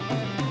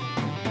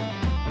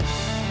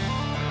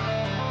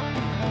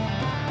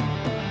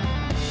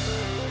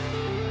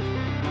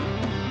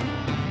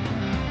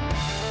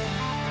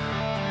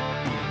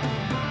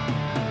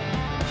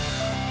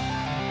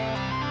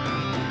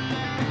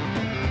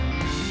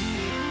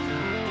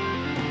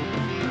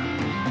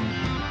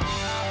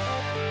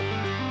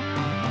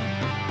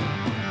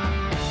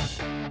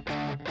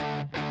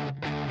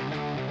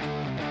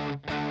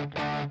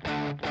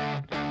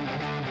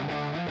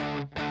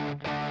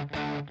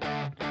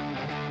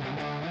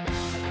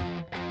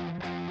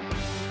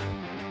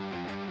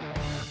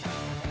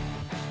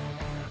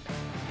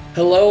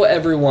Hello,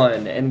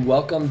 everyone, and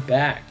welcome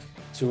back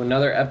to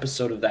another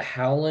episode of the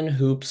Howlin'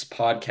 Hoops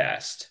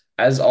podcast.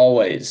 As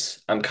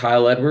always, I'm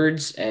Kyle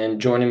Edwards, and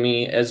joining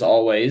me, as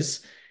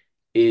always,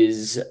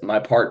 is my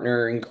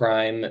partner in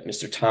crime,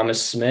 Mr.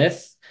 Thomas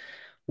Smith.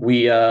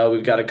 We've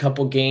got a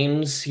couple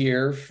games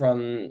here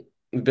from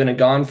we've been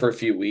gone for a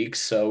few weeks,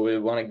 so we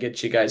want to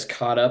get you guys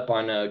caught up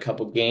on a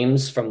couple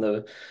games from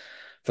the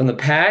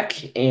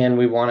pack, and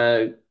we want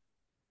to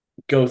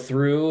go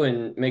through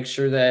and make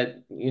sure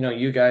that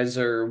you guys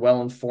are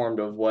well informed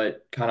of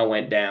what kind of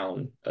went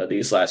down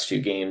these last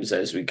few games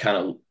as we kind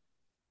of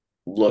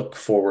look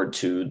forward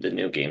to the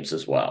new games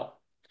as well.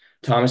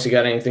 Thomas, you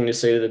got anything to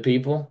say to the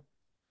people?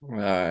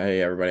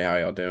 Hey everybody, how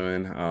y'all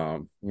doing?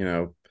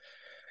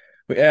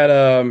 We had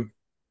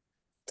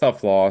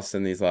tough loss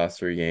in these last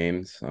three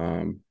games.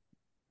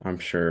 I'm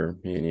sure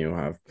me and you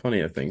have plenty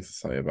of things to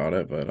say about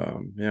it, but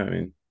yeah, I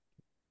mean,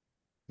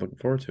 looking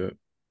forward to it.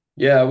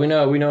 Yeah, we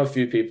know a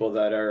few people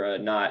that are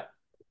not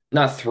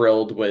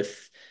thrilled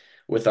with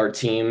our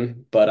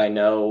team, but I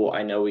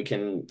know we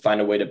can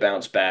find a way to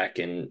bounce back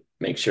and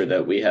make sure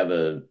that we have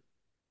a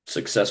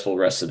successful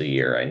rest of the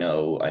year. I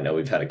know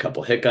we've had a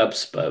couple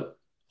hiccups, but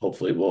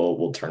hopefully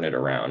we'll turn it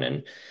around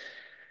and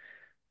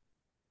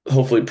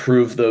hopefully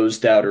prove those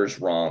doubters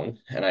wrong.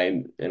 And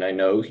I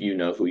know you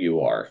know who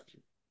you are.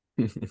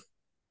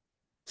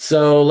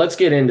 So let's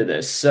get into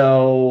this.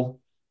 So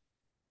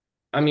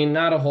I mean,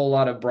 not a whole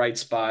lot of bright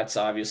spots,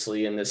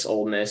 obviously, in this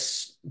Ole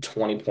Miss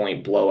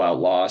 20-point blowout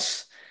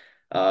loss.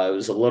 It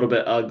was a little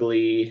bit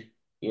ugly,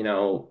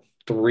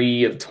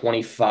 3 of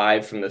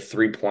 25 from the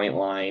 3-point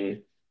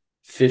line,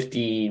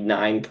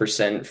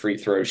 59% free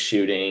throw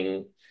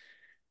shooting,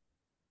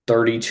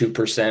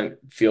 32%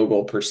 field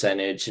goal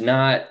percentage.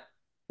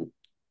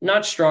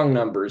 Not strong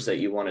numbers that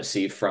you want to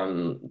see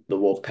from the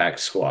Wolfpack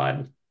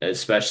squad,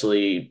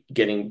 especially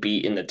getting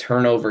beat in the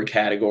turnover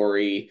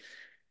category.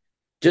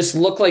 Just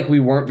looked like we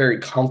weren't very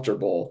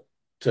comfortable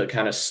to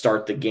kind of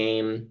start the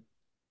game,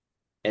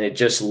 and it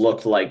just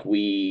looked like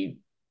we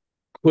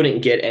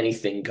couldn't get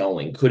anything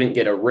going, couldn't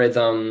get a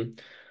rhythm,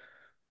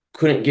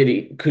 couldn't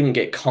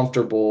get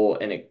comfortable,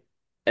 and it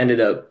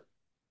ended up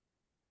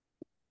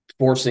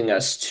forcing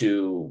us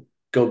to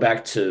go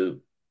back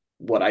to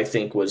what I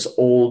think was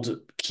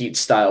old Keat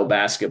style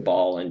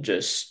basketball and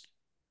just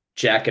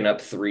jacking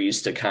up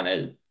threes to kind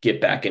of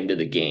get back into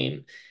the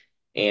game.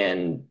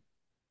 And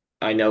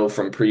I know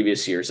from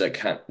previous years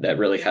that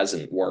really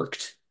hasn't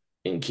worked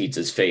in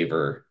Keats's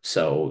favor.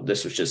 So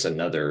this was just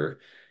another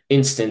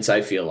instance,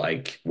 I feel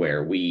like,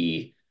 where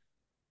we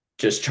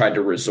just tried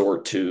to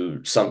resort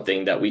to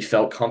something that we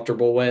felt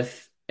comfortable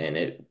with, and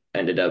it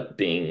ended up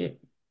being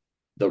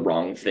the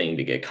wrong thing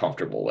to get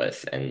comfortable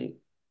with. And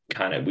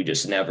kind of we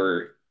just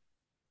never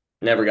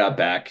got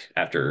back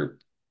after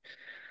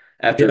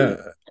Yeah,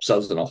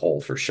 ourselves in a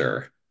hole for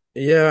sure.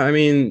 yeah, I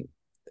mean,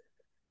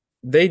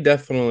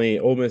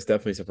 Ole Miss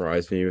definitely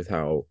surprised me with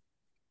how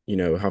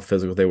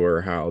physical they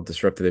were, how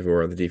disruptive they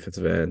were on the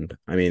defensive end.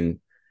 I mean,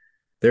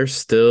 they're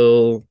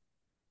still,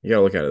 you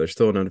gotta look at it, they're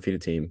still an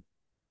undefeated team.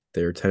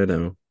 They're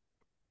 10-0.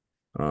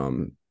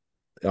 Um,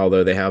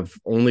 Although they have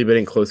only been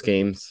in close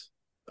games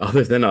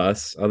other than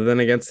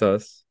against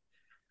us.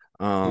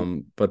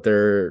 But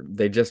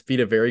they just beat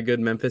a very good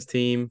Memphis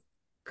team,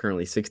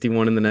 currently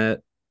 61 in the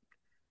net.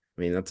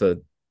 I mean, that's a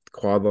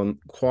quad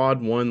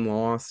one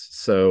loss,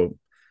 so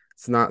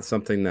it's not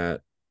something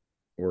that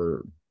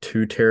we're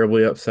too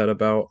terribly upset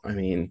about. I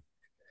mean,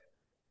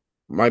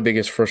 my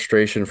biggest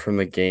frustration from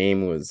the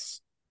game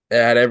was it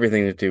had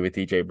everything to do with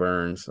DJ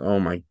Burns. Oh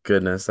my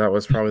goodness, that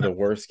was probably the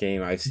worst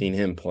game I've seen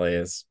him play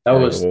as That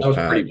part of the was that was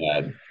Wolfpack. pretty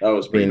bad. That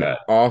was I pretty mean, bad.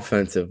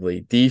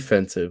 offensively,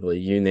 defensively,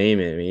 you name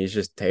it. I mean, he's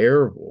just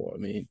terrible. I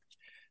mean,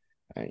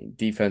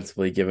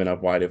 defensively giving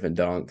up wide open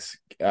dunks,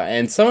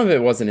 and some of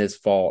it wasn't his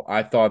fault.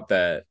 I thought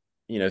that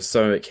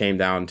some of it came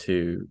down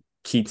to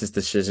Keats'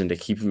 decision to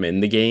keep him in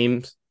the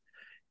games.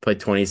 Played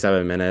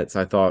 27 minutes.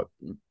 I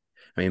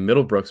mean,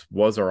 Middlebrooks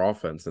was our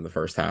offense in the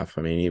first half.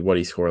 I mean,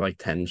 he scored like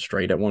 10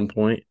 straight at one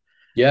point.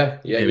 Yeah,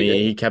 yeah, I he mean,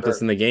 did. he kept us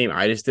Sure. in the game.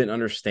 I just didn't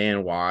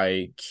understand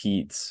why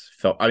Keats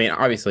felt. I mean,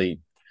 obviously,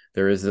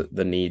 there is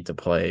the need to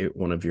play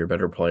one of your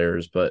better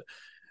players, but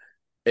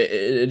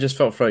it just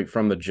felt like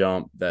from the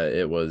jump that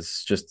it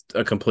was just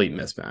a complete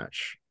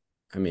mismatch.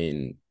 I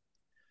mean,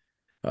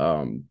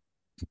 um,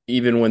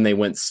 even when they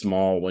went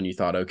small, when you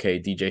thought, okay,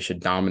 DJ should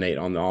dominate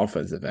on the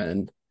offensive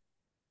end,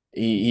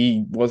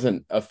 he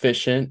wasn't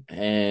efficient.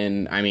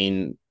 And I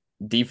mean,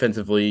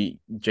 defensively,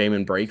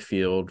 Jamin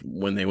Brakefield,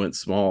 when they went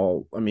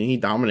small, I mean, he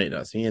dominated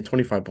us. He had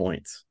 25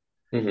 points.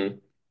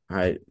 Hmm.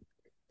 I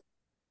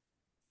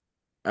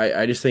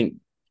I just think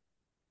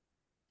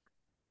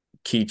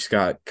Keach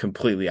got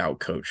completely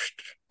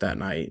outcoached that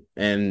night,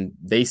 and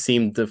they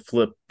seemed to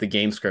flip the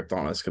game script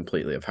on us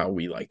completely of how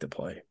we like to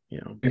play.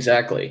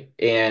 Exactly.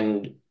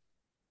 And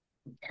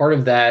part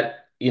of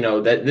that,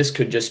 that this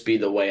could just be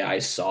the way I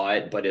saw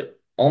it, but it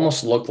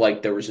almost looked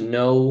like there was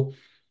no,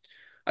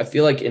 I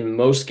feel like in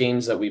most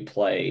games that we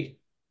play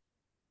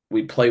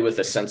with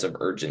a sense of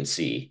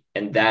urgency.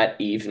 And that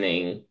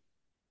evening,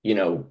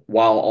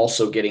 while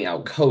also getting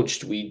out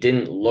coached, we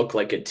didn't look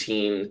like a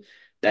team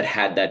that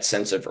had that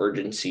sense of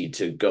urgency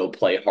to go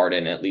play hard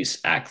and at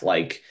least act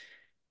like,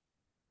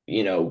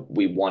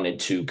 we wanted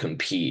to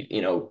compete.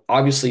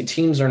 Obviously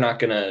teams are not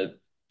gonna,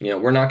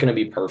 we're not gonna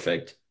be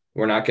perfect.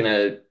 We're not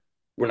gonna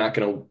we're not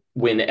gonna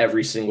win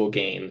every single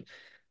game.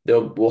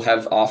 We'll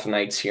have off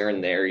nights here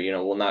and there,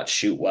 we'll not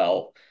shoot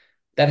well.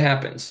 That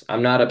happens.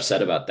 I'm not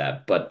upset about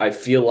that, but I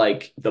feel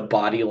like the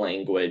body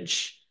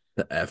language,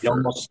 The it effort.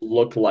 almost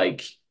looked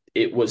like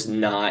it was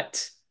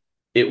not,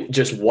 it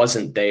just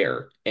wasn't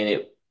there.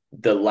 And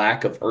the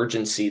lack of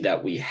urgency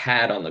that we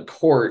had on the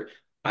court,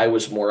 I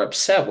was more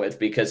upset with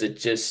because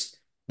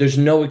there's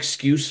no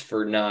excuse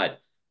for not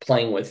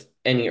playing with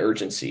any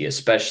urgency,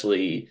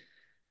 especially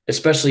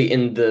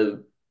in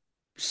the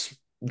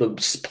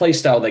play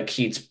style that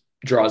Keats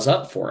draws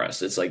up for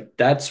us. It's like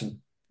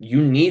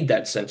you need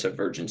that sense of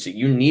urgency.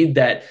 You need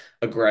that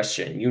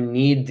aggression. You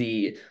need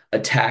the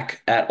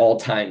attack at all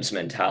times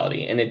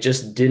mentality. And it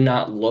just did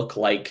not look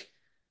like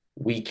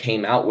we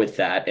came out with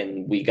that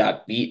and we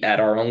got beat at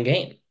our own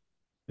game.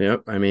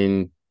 Yep. I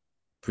mean,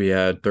 we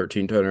had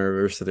 13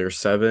 turnovers to their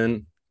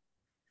seven.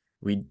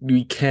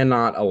 We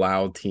cannot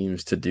allow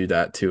teams to do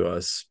that to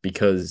us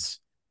because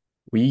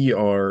we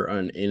are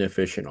an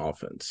inefficient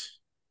offense,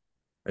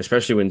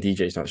 especially when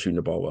DJ's not shooting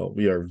the ball well.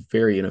 We are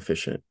very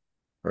inefficient,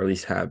 or at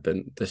least have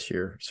been this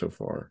year so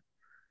far.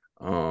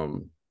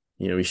 Um,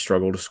 we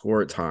struggle to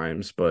score at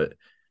times, but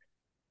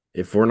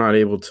if we're not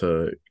able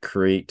to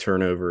create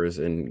turnovers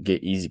and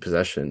get easy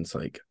possessions,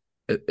 like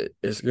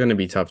it's going to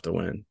be tough to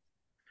win.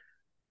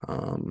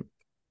 Um,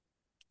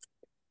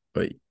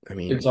 but I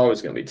It's mean,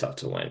 always going to be tough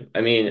to win.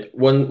 I mean,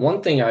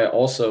 one thing I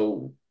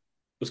also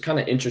was kind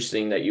of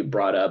interesting that you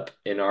brought up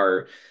in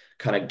our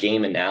kind of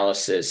game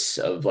analysis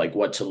of like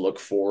what to look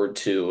forward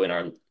to in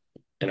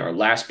our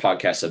last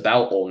podcast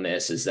about Ole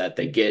Miss is that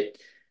they get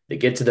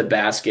to the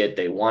basket,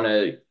 they want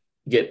to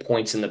get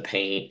points in the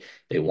paint,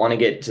 they want to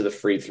get to the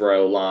free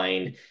throw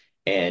line,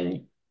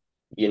 and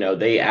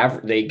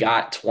they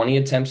got 20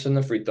 attempts from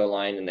the free throw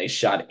line and they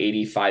shot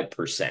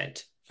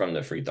 85% from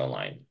the free throw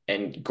line.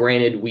 And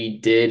granted, we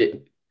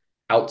did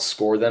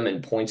outscore them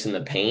in points in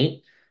the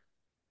paint,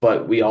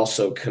 but we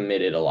also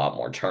committed a lot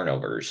more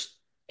turnovers.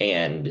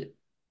 And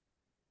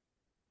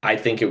I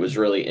think it was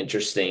really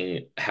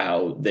interesting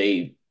how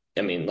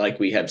I mean, like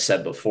we have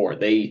said before,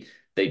 they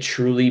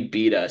truly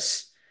beat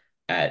us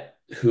at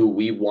who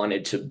we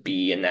wanted to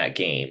be in that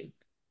game.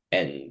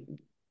 And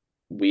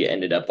we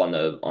ended up on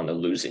the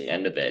losing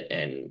end of it.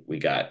 And we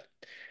got,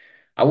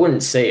 I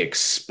wouldn't say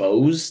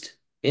exposed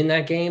in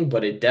that game,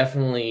 but it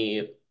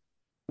definitely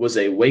was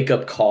a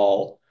wake-up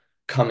call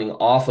coming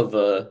off of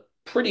a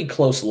pretty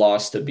close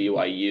loss to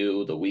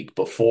BYU the week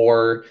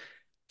before,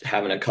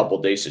 having a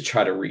couple days to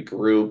try to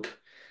regroup.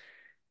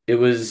 It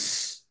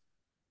was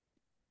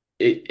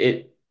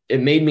it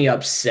made me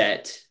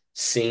upset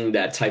seeing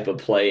that type of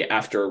play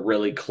after a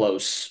really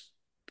close,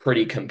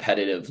 pretty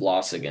competitive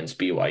loss against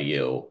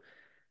BYU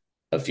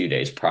a few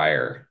days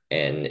prior.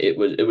 And it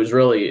was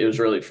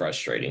really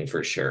frustrating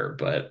for sure,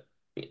 but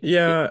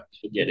yeah,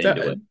 to get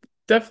into de- it.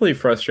 definitely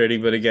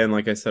frustrating. But again,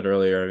 like I said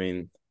earlier, I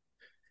mean,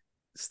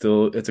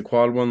 still, it's a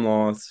quad one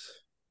loss.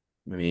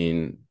 I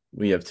mean,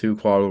 we have two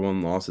quad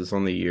one losses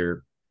on the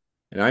year.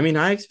 And I mean,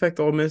 I expect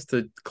Ole Miss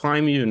to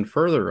climb even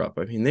further up.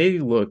 I mean, they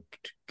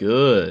looked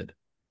good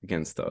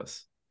against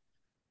us.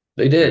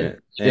 They And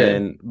did. They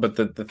did. but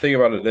the thing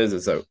about it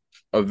is that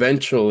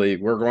eventually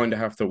we're going to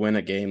have to win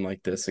a game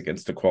like this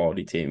against a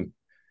quality team.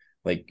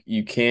 Like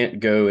you can't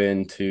go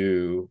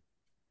into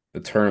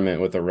the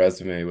tournament with a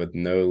resume with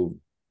no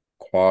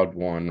quad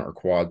one or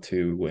quad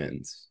two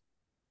wins.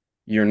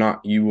 You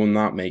will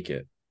not make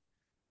it.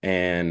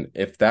 And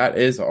if that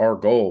is our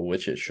goal,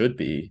 which it should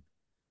be,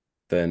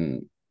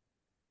 then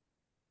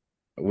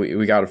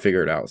we got to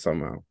figure it out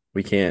somehow.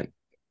 We can't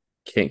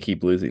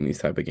keep losing these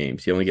type of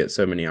games. You only get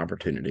so many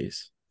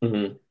opportunities.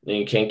 And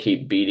you can't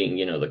keep beating,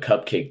 the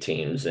cupcake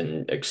teams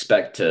and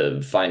expect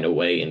to find a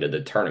way into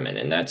the tournament.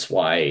 And that's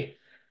why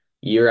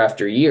year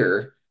after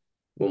year,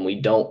 when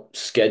we don't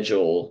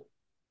schedule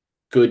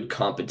good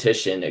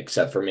competition,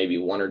 except for maybe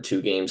one or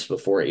two games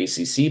before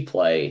ACC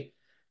play,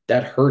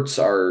 that hurts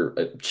our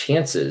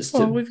chances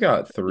Well, to we've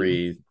got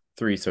three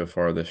so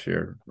far this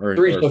year,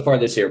 three or so far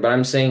this year. But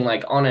I'm saying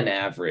like on an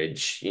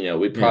average,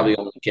 we yeah, probably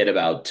only get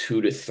about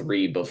two to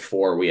three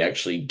before we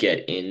actually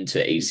get into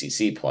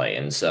ACC play.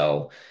 And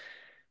so,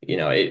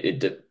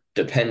 it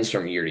depends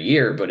from year to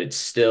year, but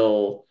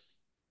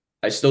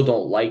I still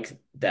don't like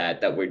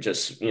that we're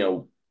just,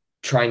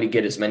 trying to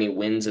get as many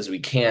wins as we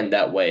can.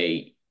 That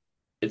way,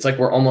 it's like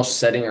we're almost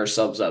setting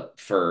ourselves up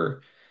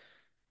for,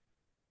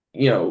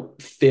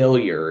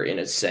 failure in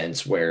a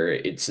sense where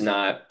it's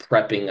not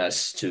prepping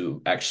us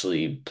to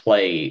actually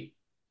play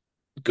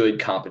good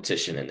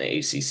competition in the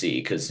ACC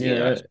because, I've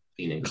yeah,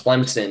 seen in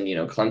Clemson,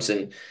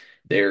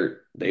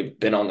 they've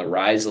been on the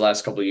rise the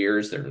last couple of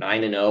years. They're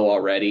 9-0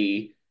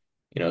 already.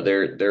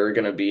 They're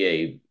going to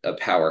be a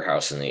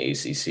powerhouse in the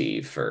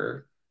ACC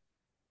for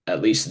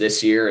at least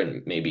this year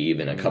and maybe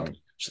even a couple mm,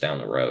 years down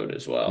the road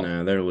as well.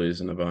 No, they're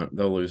losing a bunch.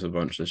 They'll lose a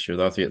bunch this year.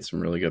 They'll have to get some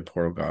really good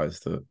portal guys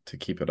to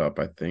keep it up,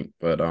 I think.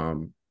 But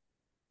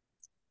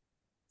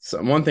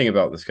so one thing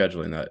about the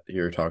scheduling that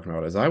you're talking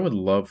about is I would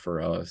love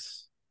for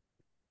us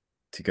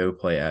to go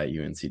play at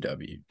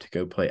UNCW, to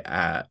go play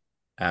at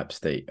App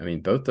State. I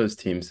mean, both those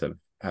teams have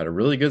had a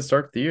really good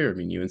start to the year. I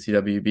mean,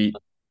 UNCW beat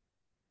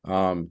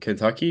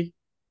Kentucky,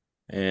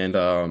 and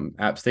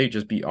App State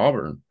just beat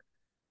Auburn.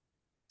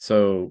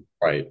 So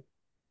Right.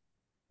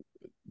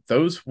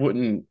 those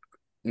wouldn't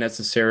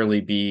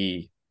necessarily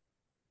be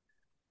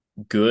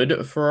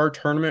good for our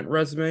tournament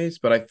resumes,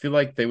 but I feel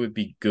like they would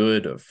be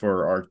good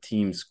for our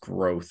team's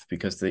growth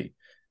because the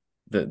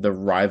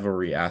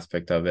rivalry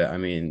aspect of it. I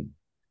mean,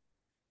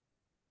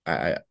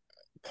 I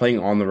playing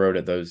on the road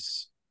at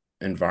those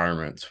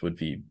environments would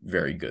be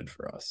very good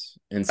for us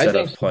I think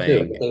so too. I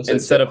think so too.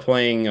 instead of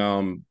playing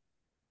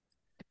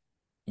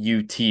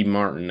UT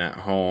Martin at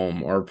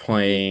home or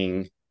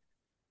playing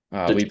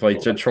we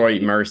played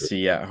Detroit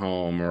Mercy at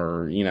home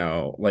or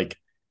like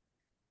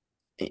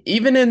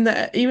even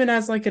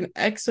as like an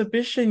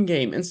exhibition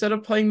game instead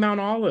of playing Mount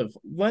Olive,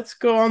 let's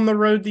go on the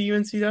road to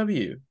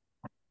UNCW.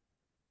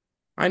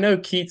 I know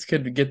Keats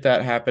could get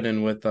that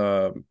happening with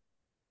oh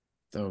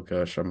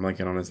gosh, I'm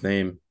blanking on his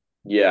name.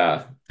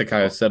 Yeah.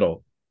 Takayo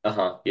Siddle.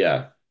 Uh-huh.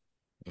 Yeah.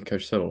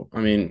 Coach Siddle. I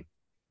mean,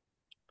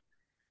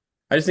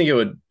 I just think it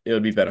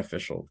would be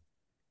beneficial.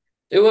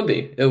 It would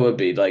be. It would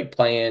be like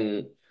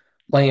playing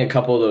a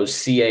couple of those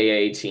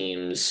CAA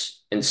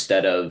teams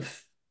instead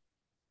of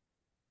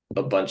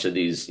a bunch of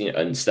these,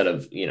 instead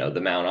of,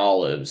 the Mount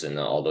Olives and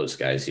all those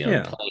guys,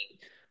 Yeah.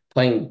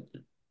 playing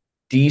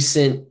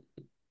decent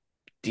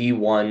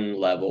D1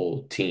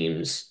 level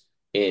teams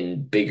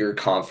in bigger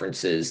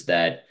conferences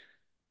that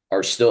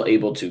are still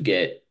able to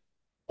get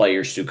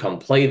players to come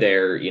play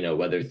there,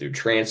 whether through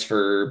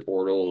transfer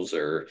portals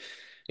or,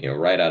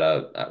 right out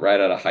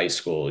of high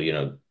school,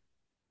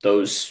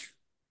 those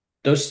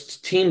those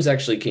teams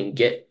actually can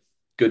get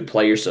good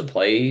players to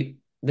play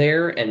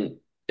there. And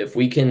if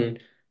we can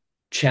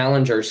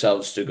challenge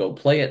ourselves to go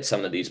play at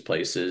some of these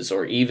places,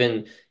 or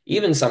even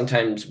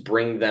sometimes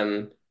bring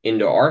them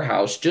into our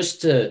house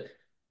just to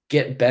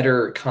get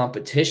better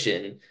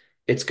competition,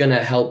 it's going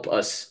to help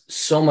us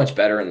so much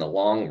better in the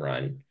long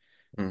run.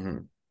 Mm-hmm.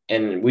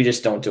 And we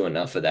just don't do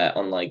enough of that,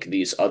 unlike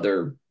these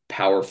other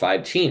Power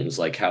Five teams,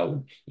 like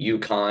how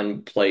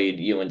UConn played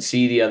UNC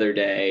the other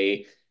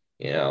day.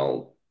 You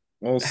know,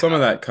 Well, some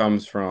of that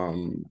comes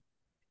from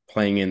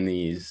playing in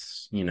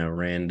these,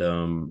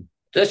 random.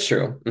 that's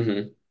true.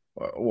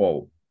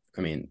 Well,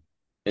 I mean,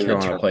 In the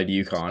Carolina played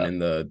tournament UConn stuff. in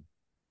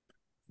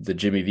the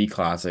Jimmy V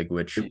Classic,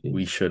 which Mhm.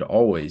 we should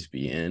always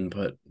be in,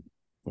 but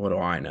what do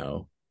I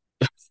know?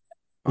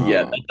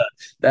 Yeah, Um,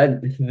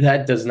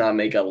 that does not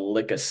make a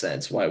lick of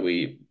sense why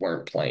we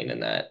weren't playing in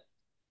that.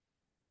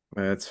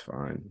 that's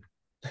fine.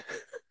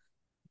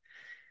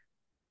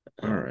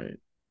 All Oh, right.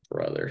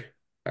 brother.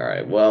 All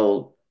right.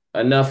 Well,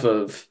 enough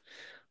of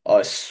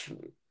us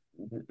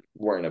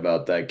worrying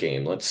about that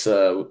game.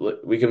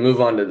 We can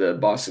move on to the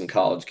Boston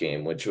College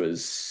game, which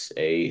was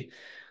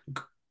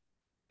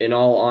in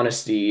all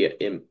honesty,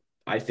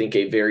 I think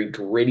a very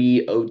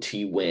gritty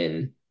OT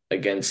win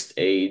against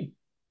a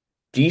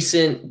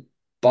decent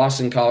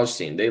Boston College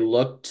team. They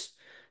looked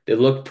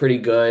pretty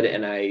good,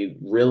 and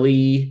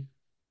we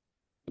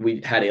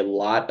had a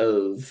lot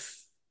of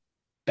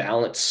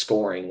balanced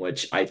scoring,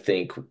 which I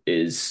think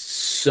is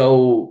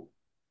so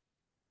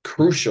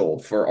crucial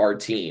for our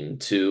team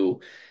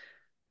to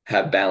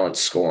have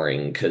balanced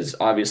scoring, because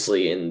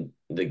obviously in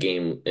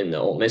the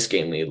Ole Miss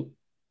game, we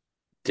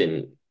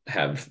didn't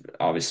have,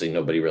 obviously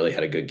nobody really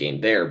had a good game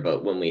there.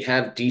 But when we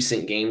have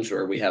decent games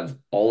where we have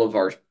all of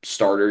our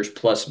starters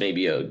plus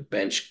maybe a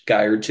bench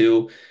guy or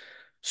two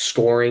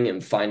scoring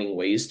and finding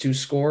ways to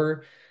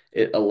score,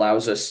 it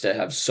allows us to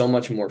have so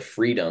much more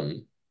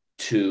freedom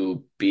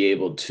to be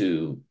able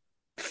to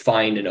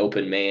find an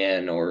open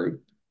man or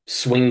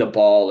swing the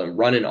ball and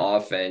run an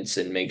offense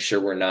and make sure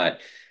we're not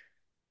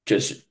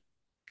just,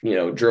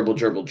 dribble,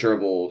 dribble,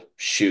 dribble,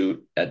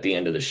 shoot at the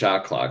end of the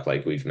shot clock,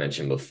 like we've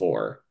mentioned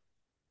before.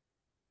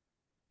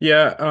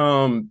 Yeah,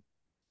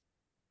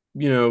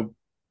 you know,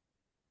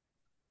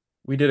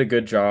 we did a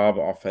good job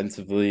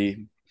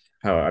offensively.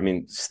 How I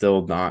mean,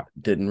 still not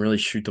didn't really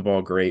shoot the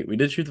ball great. We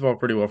did shoot the ball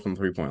pretty well from the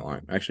 3 point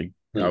line. Actually,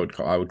 Hmm.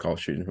 I would call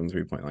shooting from the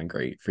 3 point line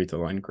great, free throw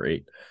line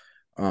great.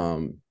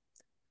 Um,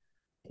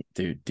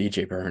 dude,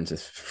 DJ Burns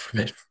is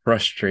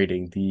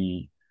frustrating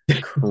the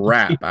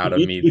crap out of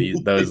me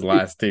those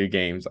last two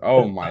games.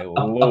 Oh my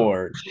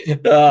lord.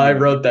 I You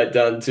wrote that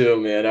down too,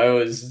 man. I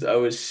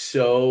was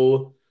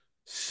so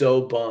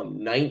bummed.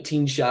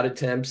 19 shot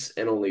attempts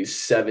and only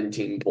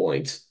 17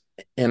 points.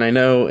 and I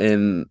know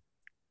in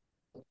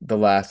the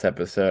last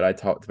episode I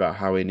talked about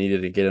how we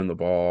needed to get him the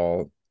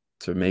ball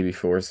to maybe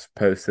force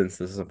post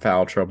instances of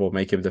foul trouble,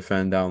 make him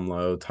defend down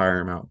low, tire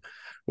him out,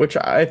 which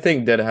I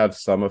think did have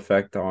some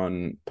effect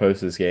on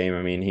Post's game.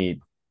 I mean, he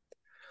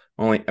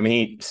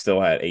still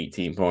had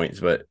 18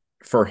 points, but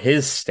for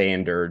his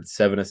standard,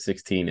 7 of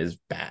 16 is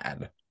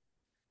bad.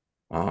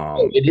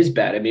 Oh, um, it is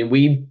bad. I mean,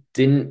 we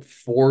didn't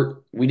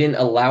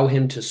allow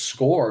him to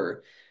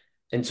score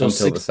until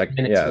until the 60 second.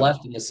 minutes Yeah,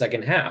 left in the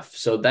second half.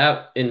 So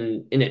that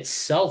in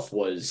itself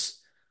was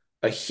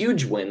a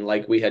huge win,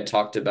 like we had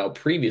talked about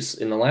previous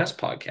in the last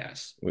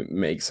podcast. we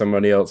make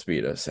somebody else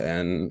beat us.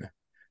 And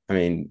I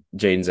mean,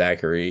 Jane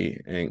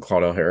Zachary and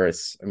Claudel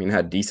Harris, I mean,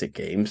 had decent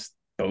games,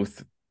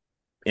 both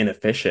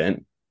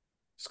inefficient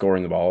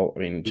scoring the ball. I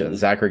mean, Mhm.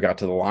 Zachary got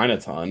to the line a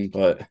ton,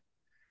 but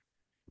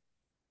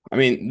I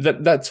mean,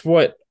 that's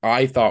what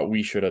I thought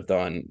we should have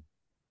done,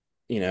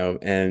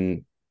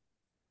 and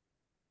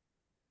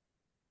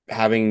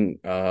having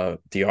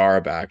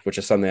Diarra back, which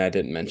is something I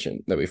didn't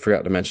mention that we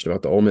forgot to mention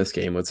about the Ole Miss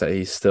game, was that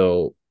he's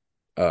still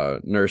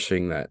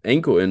nursing that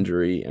ankle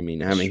injury. I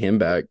mean, having him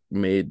back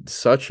made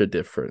such a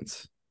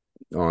difference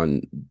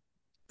on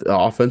the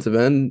offensive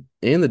end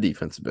and the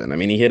defensive end. I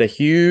mean, he hit a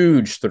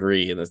huge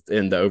three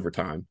in the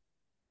overtime,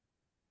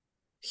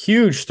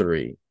 huge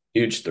three,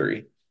 Huge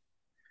three.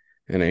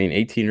 and I mean,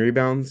 18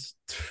 rebounds.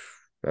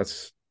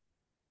 That's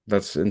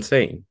that's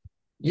insane.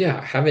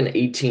 Yeah, having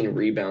 18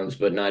 rebounds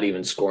but not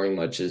even scoring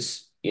much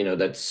is,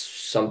 that's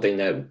something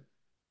that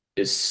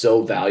is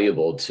so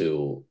valuable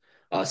to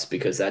us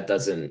because that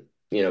doesn't,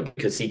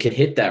 because he can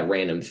hit that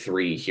random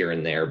three here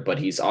and there, but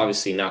he's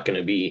obviously not going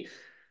to be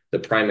the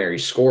primary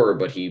scorer,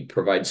 but he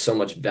provides so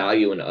much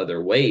value in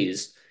other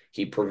ways.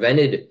 He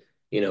prevented,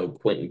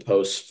 Quentin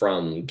Post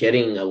from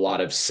getting a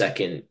lot of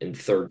second and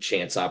third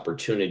chance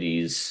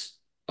opportunities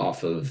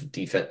off of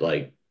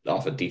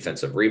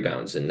defensive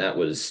rebounds. And that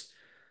was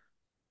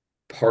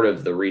part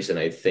of the reason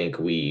I think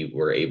we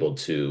were able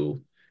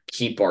to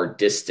keep our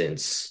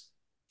distance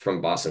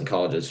from Boston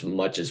College as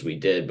much as we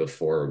did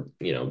before,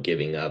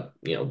 giving up,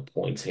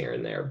 points here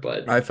and there.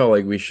 But I felt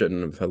like we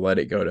shouldn't have let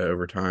it go to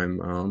overtime.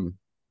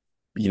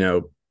 You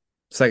know,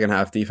 second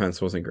half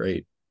defense wasn't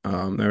great.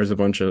 There was a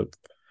bunch of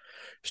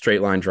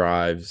straight line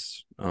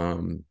drives.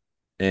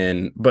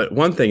 But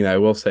one thing that I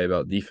will say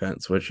about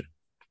defense, which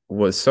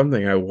was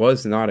something I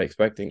was not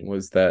expecting,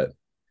 was that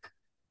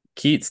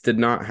Keats did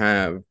not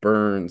have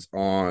Burns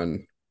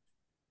on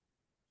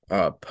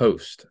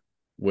post,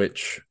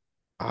 which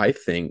I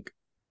think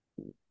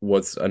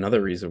was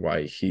another reason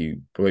why the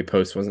way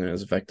post wasn't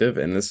as effective.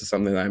 And this is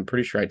something that I'm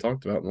pretty sure I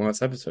talked about in the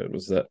last episode,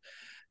 was that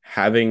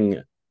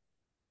having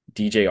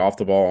DJ off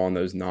the ball on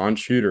those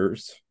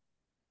non-shooters.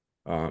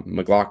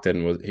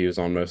 McLaughlin was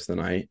on most of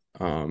the night.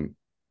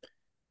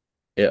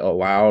 It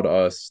allowed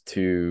us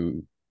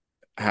to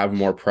have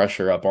more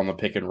pressure up on the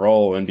pick and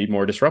roll and be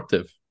more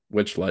disruptive,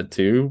 which led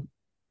to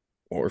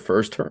more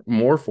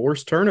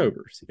forced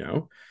turnovers.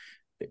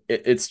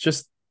 It's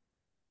just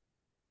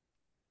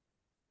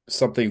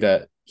something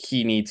that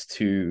he needs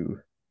to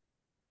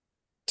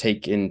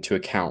take into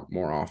account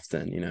more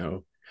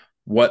often.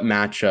 What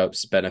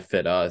matchups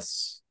benefit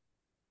us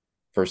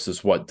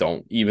versus what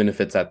don't, even if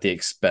it's at the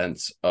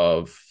expense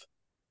of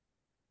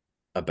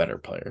a better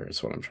player,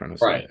 is what I'm trying to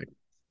say. right.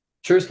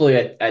 Truthfully,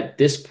 at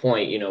this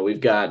point,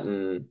 we've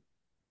gotten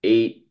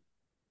 8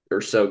 or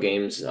so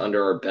games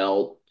under our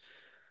belt.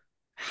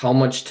 How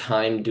much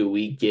time do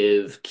we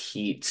give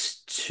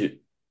Keats to,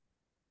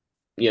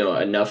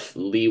 enough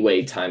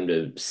leeway time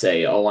to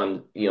say,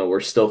 oh, we're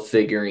still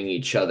figuring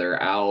each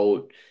other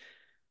out,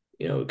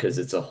 because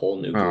it's a whole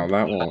new Oh, group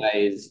that of won't.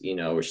 guys,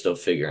 we're still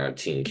figuring out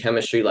team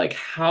chemistry. Like,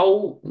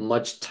 how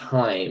much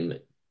time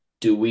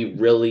do we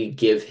really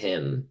give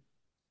him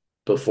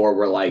before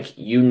we're like,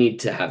 you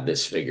need to have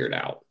this figured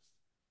out?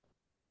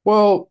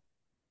 Well,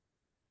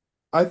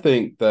 I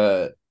think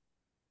that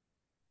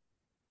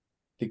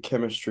the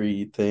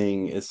chemistry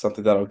thing is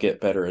something that'll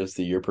get better as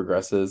the year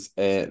progresses,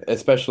 and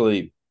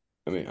especially,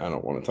 I mean, I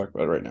don't want to talk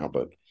about it right now,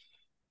 but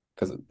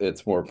because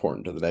it's more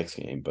important to the next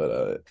game.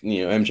 But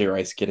MJ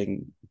Rice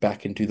getting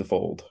back into the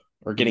fold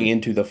or getting Mhm.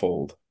 into the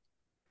fold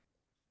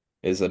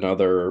is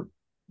another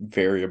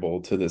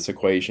variable to this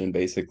equation,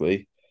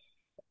 basically.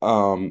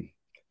 Um,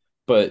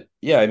 but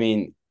yeah, I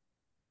mean,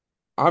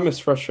 I'm as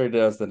frustrated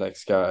as the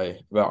next guy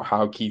about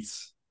how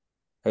Keats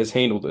has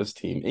handled this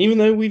team, even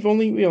though we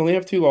only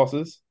have 2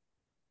 losses,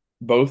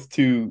 both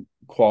to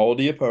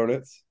quality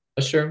opponents.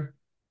 That's true.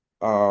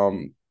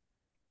 Um,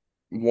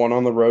 one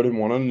on the road and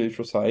one on a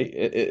neutral site.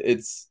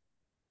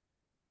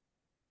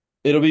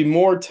 It'll be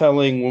more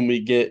telling when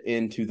we get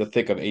into the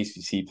thick of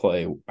ACC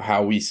play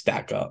how we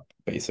stack up,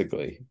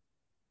 basically.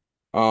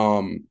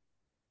 Um,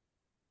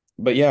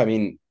 but yeah, I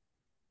mean,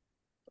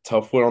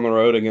 tough win on the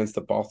road against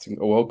a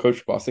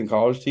well-coached Boston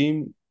College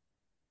team,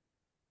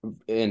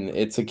 and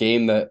it's a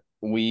game that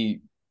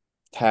we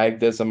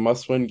tagged as a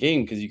must-win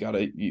game because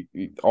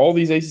all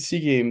these ACC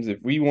games. If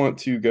we want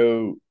to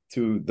go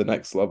to the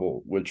next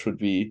level, which would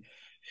be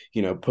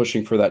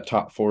pushing for that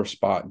top four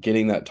spot,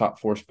 getting that top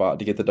four spot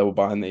to get the double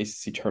bye in the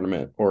ACC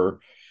tournament, or,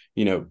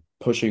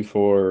 pushing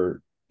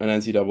for an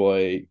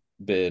NCAA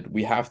bid,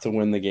 we have to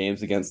win the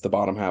games against the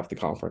bottom half of the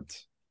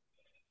conference.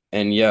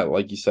 And yeah,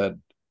 like you said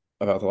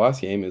about the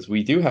last game, is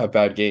we do have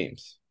bad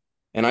games.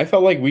 And I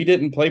felt like we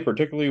didn't play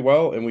particularly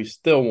well and we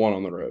still won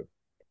on the road.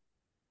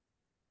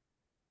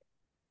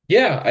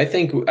 Yeah, I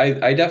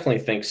definitely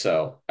think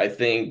so. I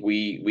think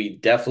we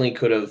definitely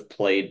could have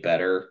played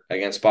better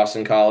against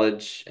Boston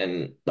College,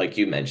 and like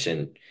you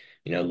mentioned,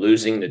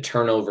 losing the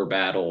turnover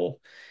battle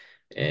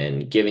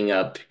and giving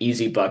up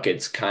easy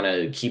buckets, kind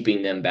of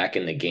keeping them back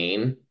in the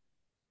game.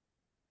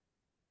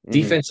 Hmm.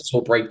 Defenses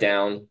will break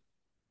down.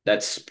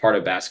 That's part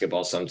of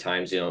basketball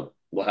sometimes.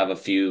 We'll have a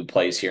few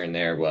plays here and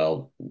there,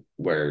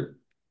 where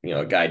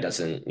a guy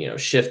doesn't,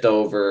 shift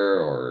over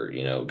or,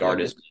 guard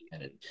Yeah. his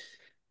man.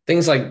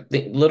 Things like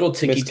little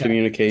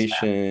ticky-tacky things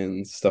happen.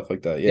 Miscommunication, stuff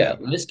like that. Yeah,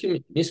 Yeah.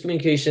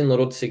 miscommunication,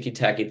 little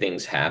ticky-tacky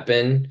things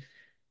happen,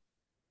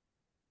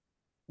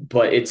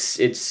 but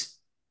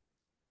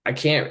I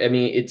can't, I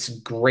mean, it's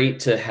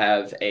great to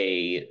have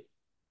a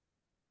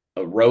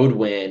road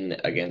win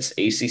against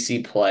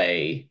ACC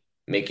play,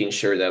 making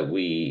sure that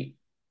we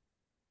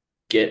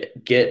get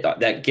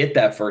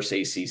that first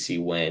ACC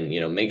win,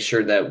 make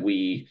sure that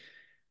we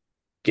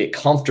get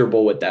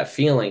comfortable with that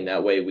feeling.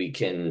 That way we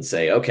can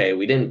say, okay,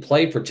 we didn't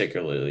play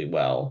particularly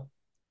well,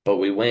 but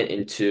we went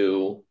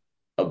into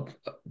a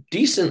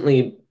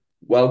decently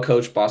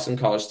well-coached Boston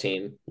College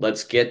team.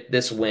 Let's get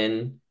this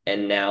win,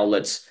 and now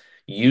let's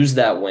use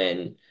that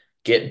win,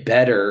 get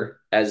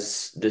better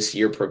as this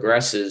year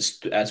progresses,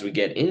 as we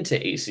get into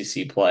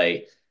ACC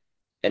play,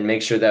 and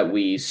make sure that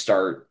we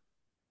start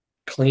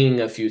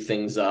cleaning a few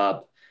things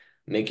up,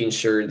 making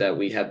sure that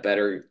we have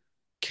better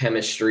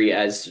chemistry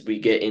as we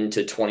get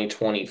into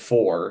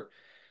 2024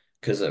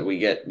 because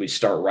we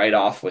start right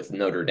off with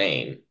Notre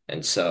Dame.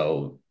 And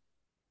so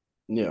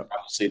Yeah.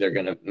 obviously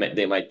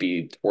they might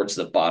be towards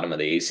the bottom of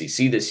the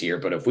ACC this year,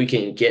 but if we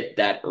can get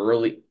that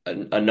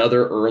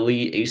another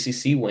early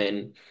ACC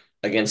win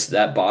against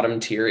that bottom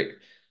tier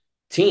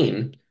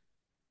team,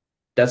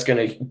 that's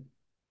going to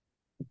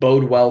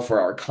bode well for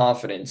our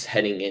confidence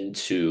heading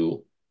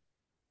into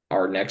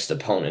our next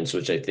opponents,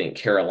 which I think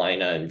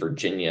Carolina and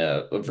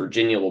Virginia.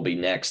 Virginia will be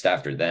next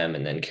after them,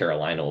 and then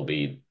Carolina will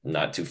be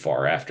not too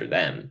far after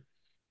them.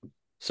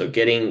 So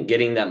getting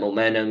that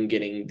momentum,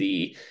 getting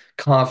the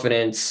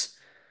confidence,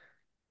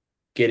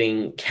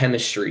 getting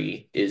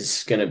chemistry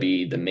is going to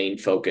be the main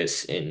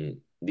focus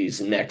in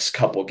these next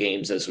couple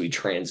games as we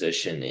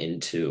transition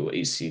into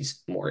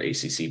more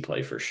ACC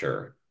play for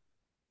sure.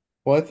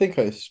 Well, I think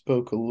I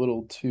spoke a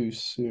little too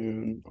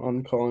soon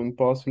on calling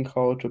Boston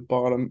College a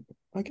bottom.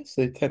 I guess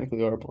they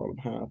technically are bottom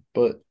half,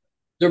 but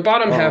They're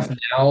bottom half um,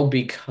 now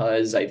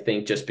because I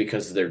think just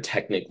because they're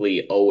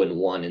technically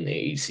 0-1 in the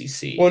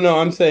well, ACC. no,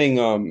 I'm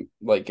saying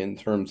like in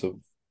terms of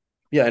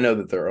yeah, I know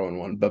that they're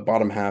 0-1, but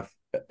bottom half,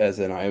 as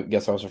in, I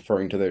guess I was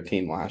referring to their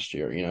team last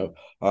year,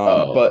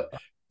 Oh,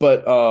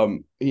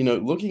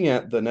 looking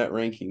at the net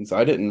rankings,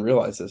 I didn't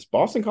realize this.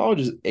 Boston College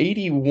is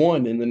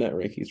 81 in the net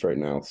rankings right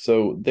now.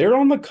 So they're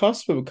on the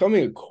cusp of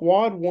becoming a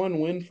quad one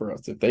win for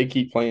us if they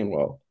keep playing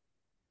well.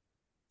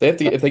 They have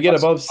to if they get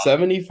above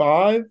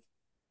 75,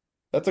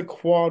 that's a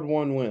quad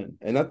one win.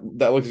 And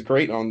that looks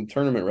great on the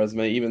tournament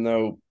resume, even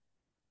though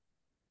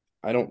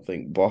I don't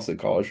think Boston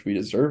College should be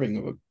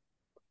deserving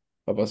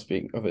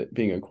of it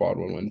being a quad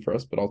one win for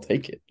us, but I'll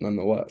take it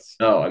nonetheless.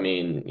 no, I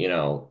mean,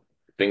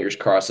 fingers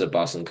crossed that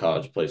Boston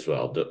College plays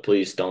well.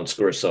 Please don't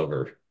screw us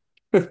over.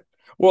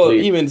 Well,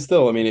 Please. even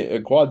still, I mean,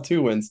 a quad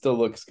two win still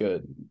looks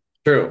good.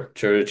 True,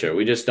 true, true.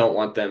 We just don't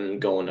want them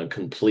going a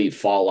complete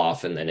fall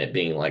off and then it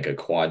being like a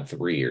quad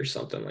three or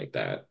something like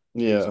that.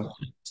 Yeah, Something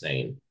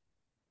insane.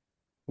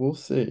 we'll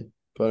see.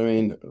 But I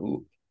mean,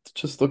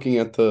 just looking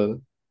at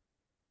the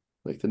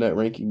net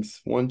rankings,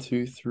 one,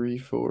 two, three,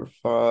 four,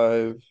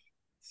 five,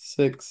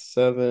 six,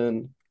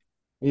 seven.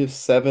 We have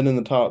seven in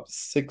the top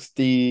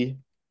 60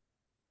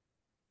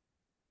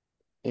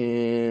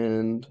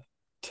 and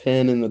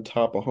 10 in the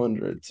top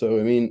 100. So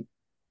I mean,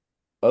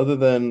 other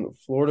than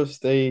Florida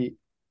State,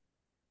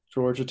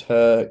 Georgia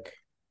Tech,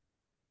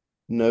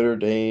 Notre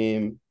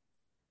Dame,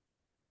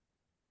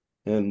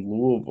 and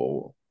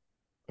Louisville,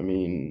 I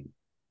mean,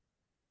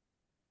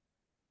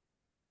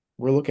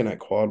 we're looking at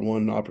quad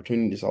one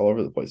opportunities all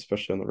over the place,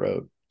 especially on the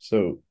road.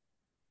 So,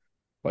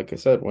 like I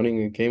said,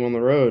 winning a game on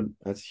the road,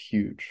 that's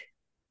huge.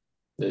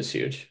 It is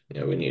huge.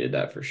 We needed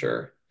that for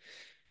sure.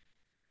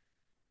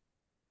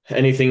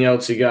 Anything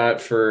else you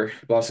got for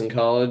Boston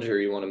College, or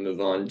you want to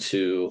move on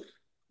to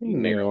We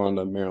can move Maryland?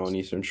 on to Maryland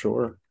Eastern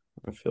Shore.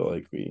 I feel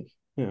like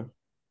yeah.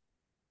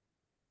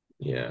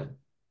 Yeah.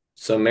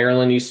 So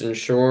Maryland Eastern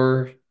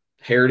Shore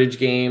Heritage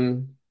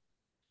game.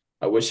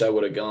 I wish I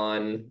would have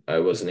gone. I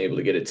wasn't able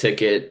to get a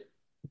ticket,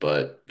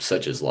 but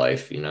such is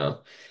life.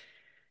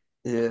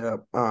 Yeah.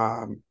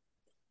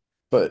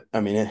 But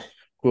I mean,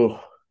 whew,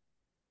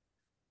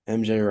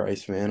 MJ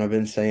Rice, man, I've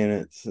been saying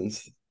it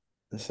since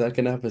the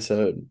second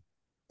episode.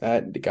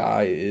 That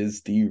guy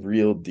is the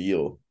real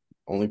deal.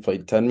 Only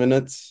played 10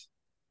 minutes,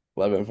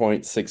 11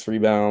 points, 6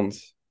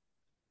 rebounds.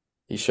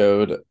 He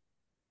showed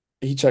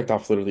he checked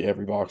off literally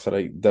every box that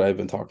I've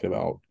been talking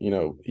about.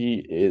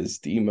 He is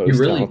the You most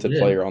really talented did.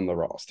 player on the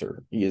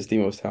roster. He is the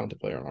most talented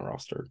player on our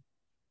roster.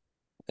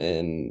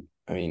 And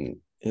I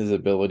mean, his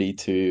ability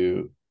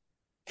to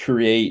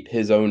create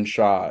his own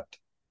shot,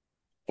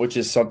 which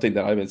is something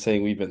that I've been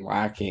saying we've been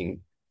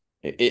lacking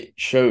it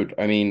showed.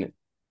 I mean,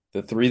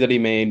 the three that he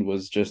made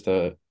was just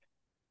a,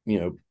 you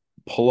know,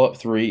 pull up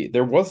three.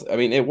 There was, I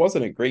mean, it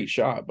wasn't a great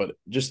shot, but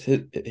just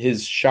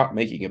his shot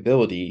making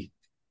ability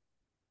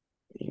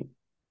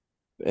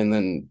and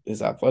then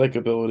his athletic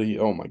ability.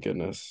 Oh my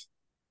goodness,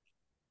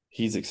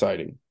 he's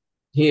exciting.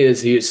 He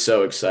is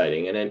so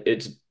exciting, and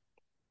it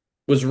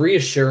was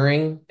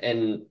reassuring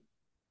and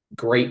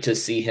great to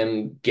see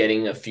him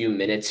getting a few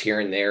minutes here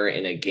and there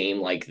in a game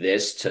like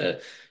this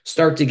to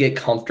start to get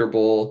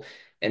comfortable.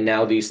 And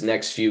now these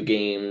next few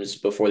games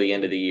before the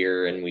end of the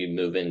year and we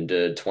move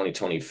into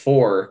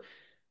 2024,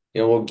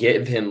 we'll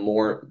give him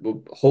more,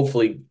 we'll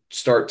hopefully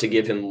start to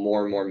give him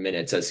more and more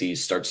minutes as he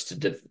starts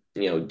to,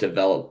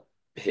 develop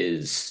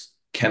his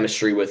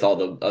chemistry with all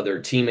the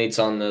other teammates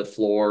on the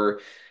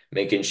floor,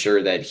 making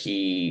sure that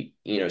he,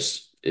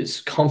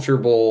 is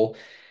comfortable.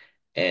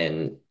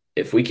 And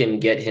if we can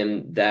get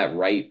him that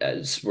right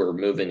as we're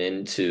moving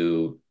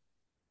into,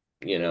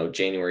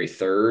 January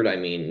 3rd, I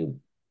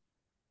mean,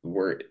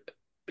 we're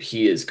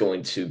he is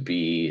going to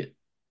be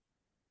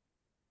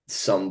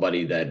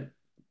somebody that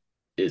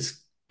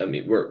is, I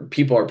mean, we're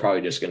people are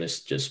probably just going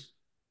to just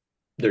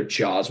their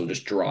jaws will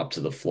just drop to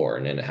the floor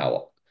and then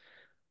how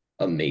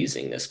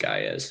amazing this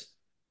guy is.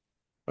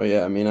 Oh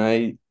yeah, I mean,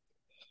 I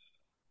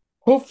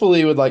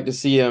hopefully would like to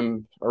see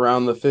him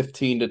around the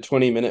 15 to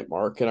 20 minute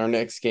mark in our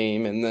next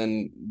game, and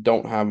then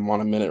don't have him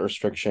on a minute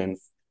restriction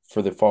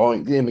for the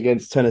following game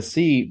against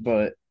Tennessee.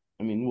 But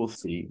I mean, we'll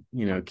see.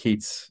 You know,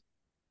 Keats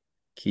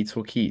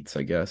will Keats,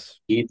 I guess.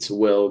 Keats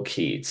will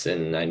Keats,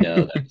 and I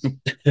know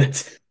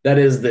that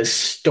is the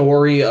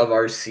story of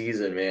our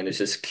season, man. It's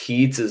just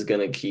Keats is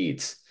gonna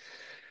Keats.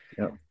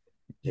 Yep.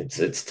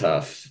 It's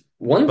tough.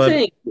 One But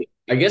thing,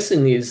 I guess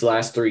in these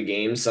last three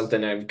games,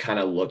 something I've kind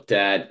of looked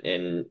at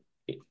and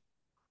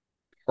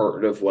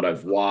part of what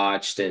I've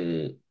watched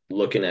and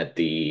looking at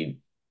the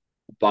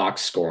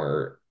box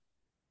score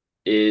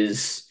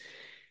is,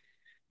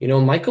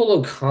 Michael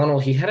O'Connell,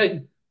 he had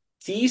a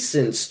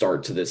decent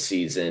start to the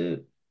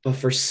season, but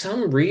for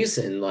some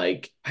reason,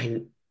 like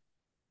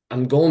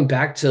I'm going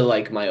back to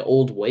like my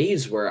old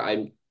ways where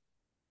I'm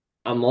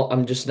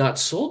just not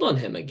sold on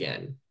him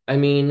again. I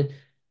mean,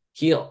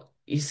 he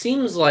he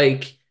seems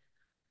like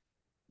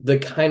the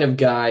kind of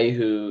guy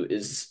who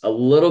is a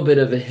little bit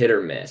of a hit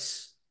or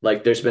miss.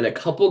 Like there's been a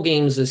couple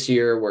games this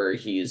year where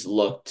he's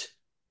looked,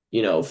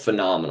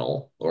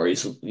 phenomenal, or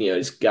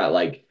he's got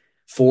like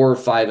 4 or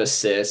 5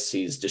 assists.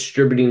 He's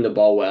distributing the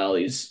ball well.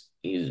 He's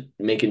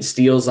making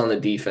steals on the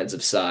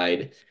defensive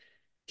side.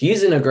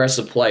 He's an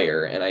aggressive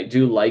player, and I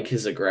do like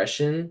his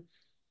aggression.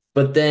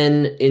 But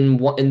then in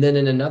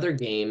another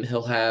game,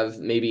 he'll have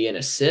maybe an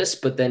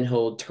assist, but then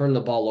he'll turn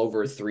the ball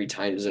over 3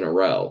 times in a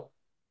row.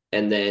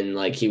 And then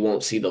like he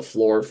won't see the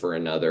floor for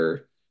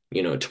another,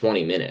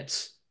 20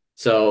 minutes.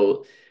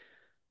 So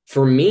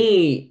for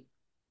me,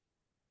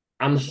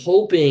 I'm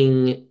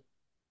hoping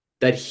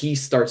that he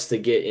starts to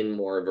get in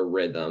more of a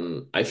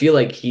rhythm. I feel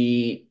like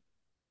he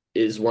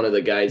is one of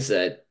the guys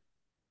that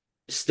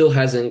still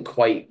hasn't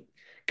quite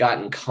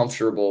gotten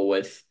comfortable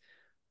with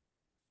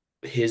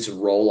his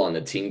role on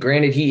the team.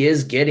 Granted, he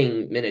is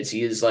getting minutes.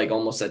 He is like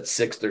almost that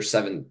sixth or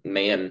seventh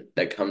man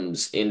that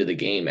comes into the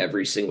game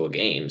every single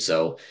game.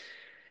 So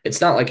it's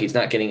not like he's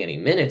not getting any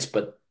minutes,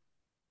 but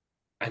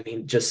I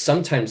mean, just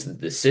sometimes the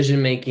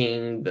decision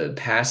making, the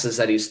passes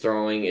that he's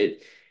throwing,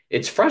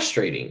 it's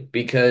frustrating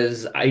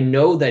because I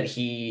know that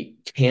he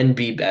can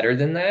be better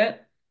than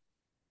that,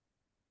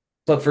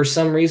 but for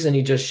some reason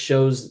he just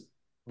shows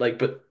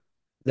but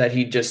that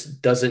he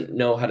just doesn't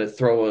know how to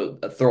throw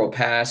a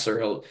pass, or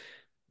he'll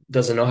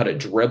doesn't know how to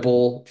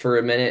dribble for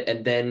a minute,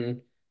 and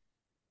then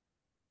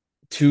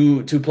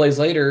two plays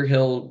later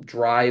he'll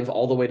drive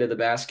all the way to the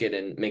basket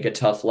and make a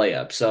tough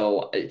layup.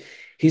 So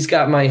he's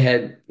got my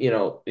head,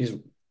 he's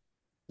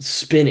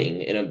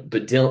spinning in a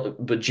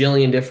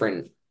bajillion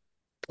different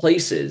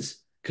places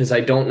because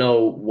I don't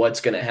know what's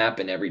going to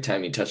happen every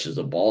time he touches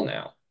the ball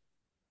now.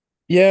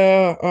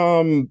 yeah,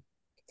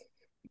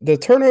 the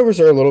turnovers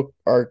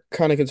are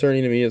kind of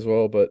concerning to me as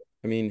well. But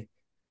I mean,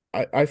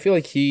 I feel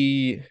like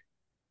he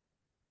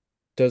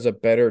does a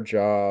better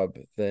job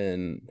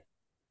than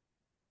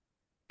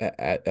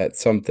at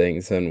some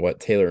things than what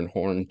Taylor and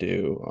Horn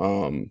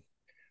do.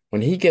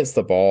 When he gets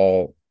the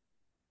ball,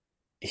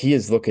 he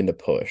is looking to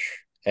push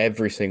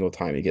every single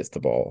time he gets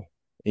the ball.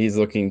 He's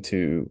looking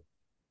to,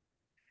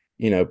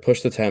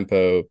 push the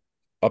tempo,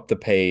 up the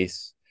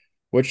pace,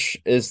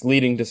 which is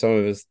leading to some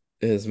of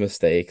his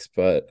mistakes.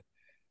 But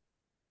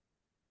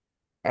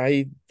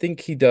I think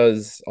he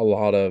does a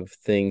lot of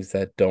things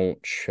that don't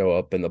show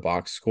up in the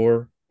box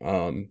score.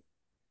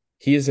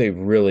 He is a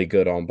really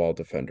good on ball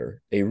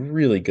defender, a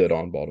really good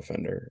on ball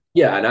defender.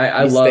 Yeah, and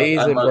I He love stays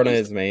I in love front of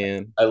his his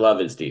defense. man. I love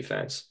his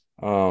defense.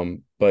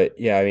 But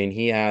yeah, I mean,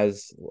 he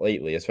has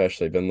lately,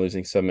 especially, been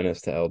losing some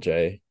minutes to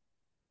LJ.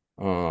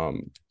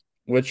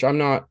 Which I'm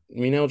not. I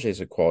mean,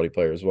 LJ's a quality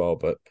player as well,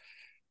 but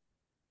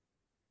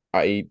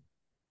I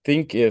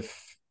think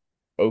if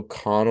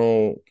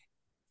O'Connell,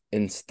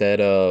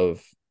 instead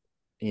of,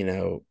 you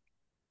know,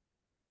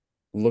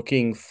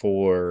 looking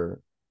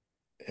for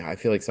I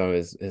feel like some of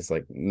his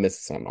like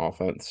misses on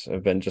offense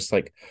have been just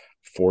like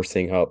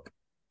forcing up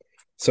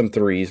some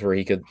threes where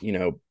he could,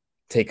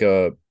 take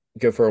a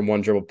go for a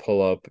one dribble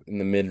pull up in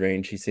the mid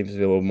range. He seems to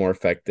be a little more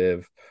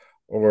effective,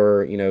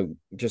 or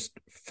just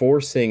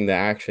forcing the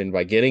action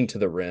by getting to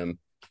the rim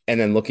and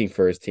then looking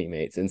for his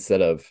teammates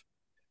instead of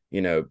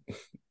you know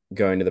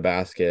going to the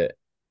basket,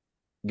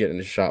 getting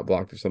a shot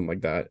blocked or something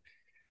like that.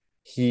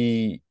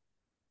 He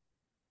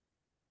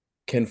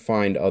can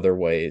find other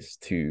ways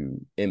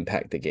to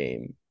impact the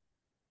game,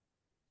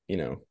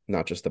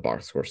 not just the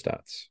box score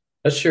stats.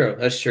 That's true.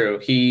 That's true.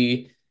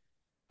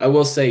 I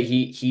will say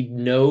he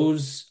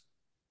knows.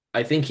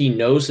 I think he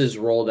knows his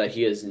role that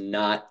he is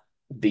not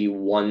the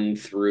 1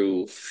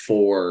 through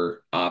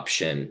 4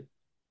 option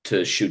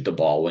to shoot the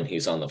ball when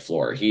he's on the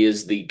floor. He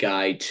is the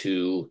guy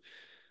to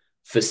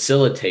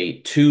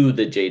facilitate to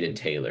the Jaden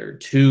Taylor,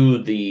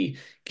 to the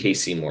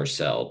Casey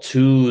Morsell,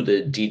 to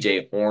the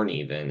DJ Horn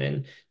even,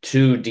 and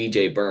to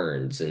DJ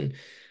Burns. And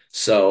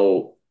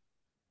so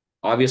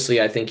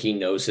obviously I think he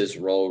knows his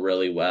role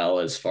really well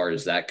as far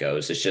as that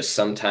goes. It's just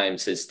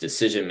sometimes his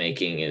decision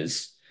making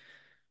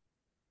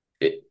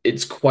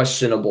it's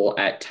questionable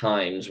at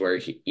times where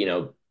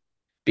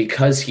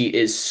because he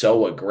is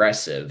so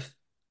aggressive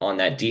on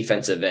that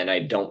defensive end, I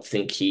don't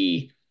think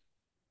he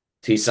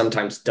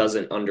sometimes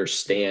doesn't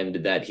understand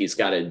that he's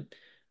got to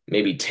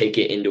maybe take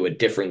it into a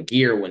different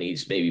gear when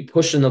he's maybe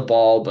pushing the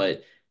ball,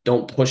 but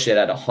don't push it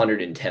at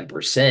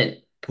 110%,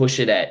 push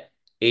it at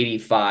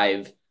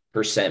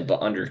 85%,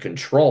 but under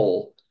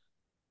control.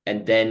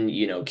 And then,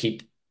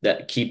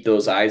 keep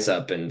those eyes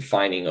up and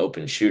finding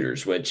open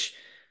shooters, which,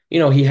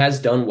 he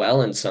has done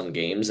well in some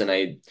games. And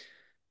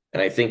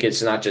I think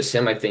it's not just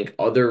him. I think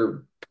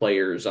other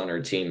players on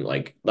our team,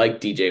 like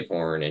DJ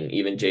Horn and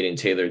even Jaden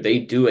Taylor, they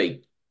do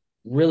a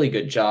really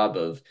good job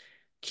of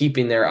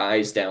keeping their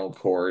eyes down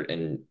court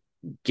and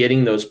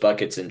getting those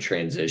buckets in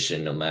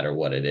transition, no matter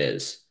what it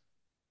is.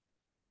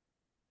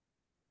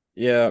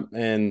 Yeah,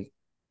 and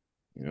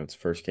it's the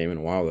first game in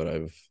a while that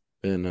I've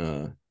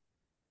been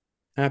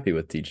happy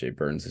with DJ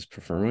Burns'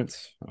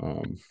 performance.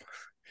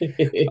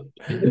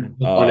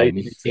 On a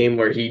Um, game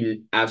where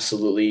he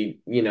absolutely,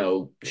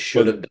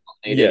 should was have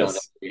dominated on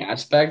yes, every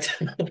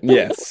aspect.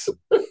 yes.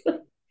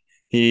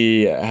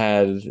 He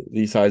had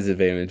the size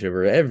advantage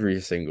over every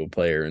single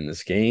player in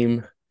this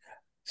game.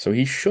 So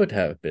he should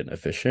have been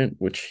efficient,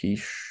 which he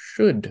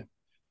should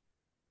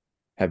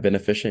have been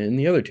efficient in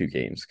the other two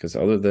games. Because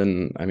other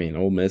than,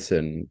 Ole Miss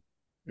and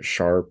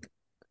Sharp,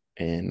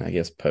 and I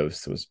guess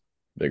Post was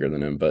bigger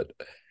than him. But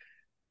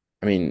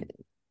I mean,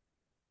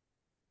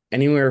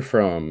 anywhere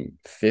from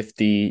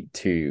 50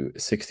 to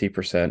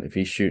 60%, if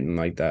he's shooting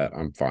like that,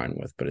 I'm fine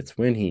with. But it's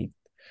when he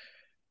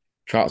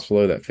drops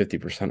below that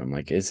 50%, I'm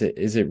like, is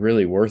it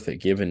really worth it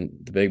giving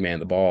the big man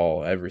the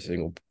ball every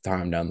single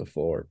time down the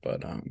floor?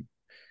 But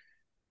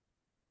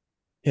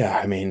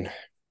yeah,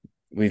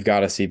 we've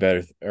got to see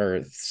better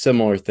or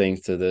similar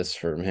things to this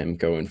from him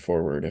going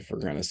forward if we're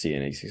going to see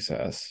any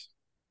success.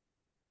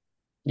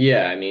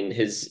 Yeah, I mean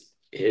his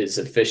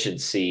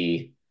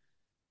efficiency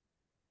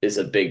is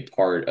a big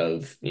part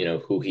of,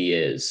 who he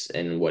is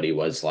and what he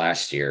was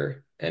last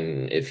year.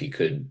 And if he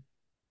could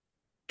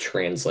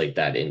translate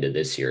that into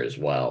this year as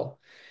well.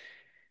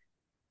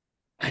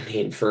 I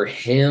mean, for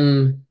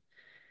him,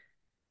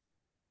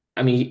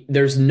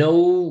 there's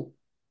no,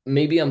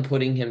 maybe I'm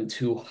putting him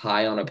too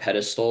high on a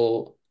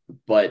pedestal,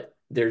 but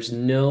there's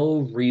no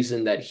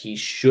reason that he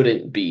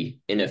shouldn't be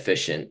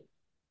inefficient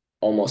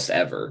almost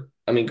ever.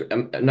 I'm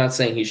not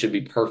saying he should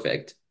be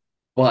perfect,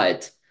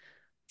 but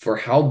for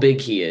how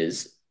big he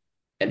is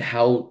and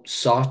how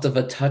soft of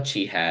a touch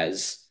he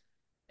has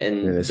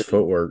And and his the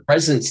footwork,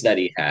 presence that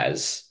he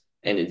has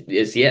and it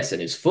is, yes,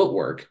 and his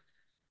footwork,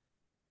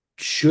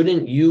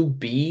 shouldn't you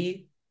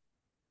be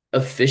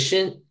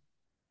efficient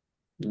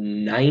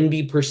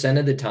 90%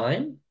 of the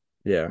time?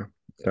 yeah,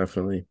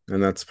 definitely.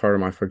 And that's part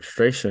of my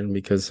frustration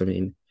because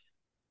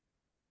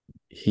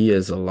he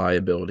is a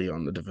liability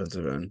on the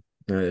defensive end.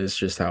 It's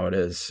just how it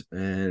is.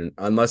 And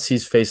unless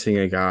he's facing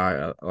a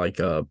guy like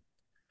a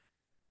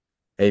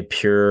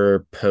pure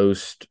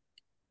post,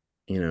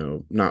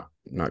 not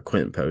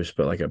Quentin Post,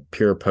 but like a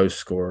pure post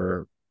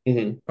scorer,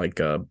 Mhm. like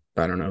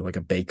I don't know, like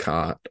a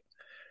Baycott.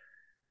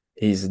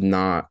 He's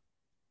not.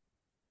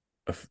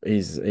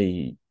 He's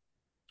a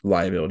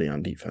liability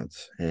on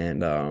defense,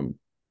 and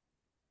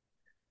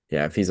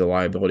yeah, if he's a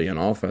liability on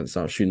offense,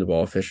 not shooting the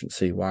ball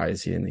efficiency, why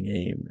is he in the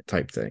game?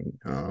 Type thing.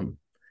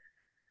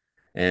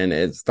 And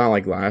it's not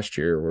like last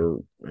year where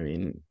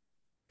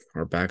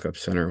our backup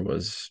center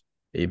was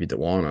Abe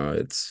Dewana.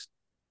 It's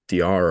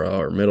Diarra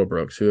or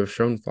Middlebrooks who have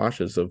shown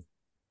flashes of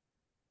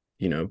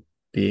you know,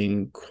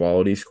 being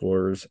quality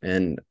scorers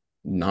and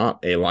not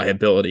a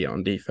liability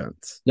on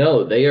defense.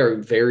 No, they are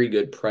very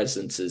good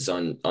presences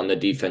on the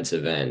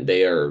defensive end.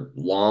 They are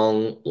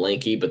long,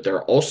 lanky, but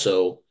they're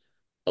also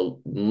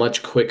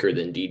much quicker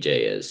than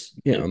DJ is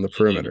Yeah, and on the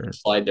able to perimeter.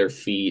 slide their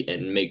feet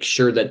and make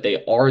sure that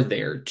they are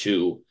there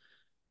to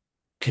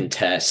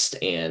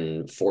contest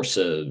and force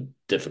a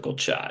difficult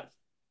shot.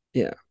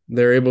 Yeah,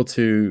 they're able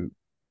to.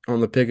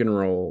 on the pick and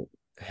roll,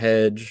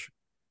 hedge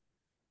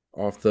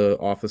off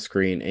the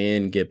screen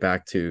and get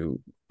back to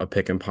a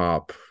pick and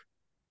pop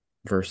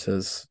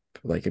versus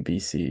like a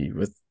BC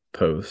with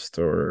post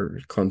or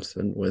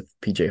Clemson with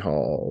PJ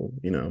Hall.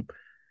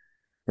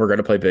 We're going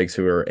to play bigs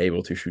who are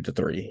able to shoot the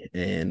three,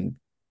 and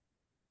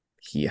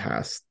he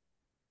has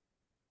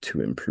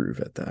to improve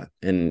at that.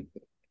 And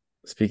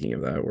speaking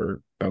of that, we're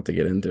about to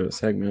get into a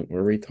segment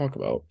where we talk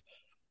about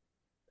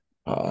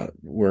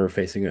we're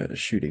facing a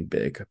shooting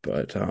big,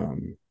 but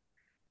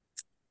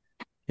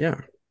yeah.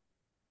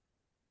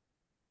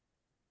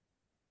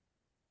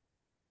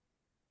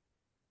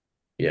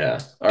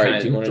 Yeah. All right. Do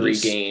Kind you of want to three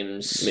just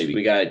games. we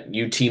Maybe. got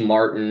UT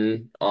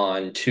Martin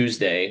on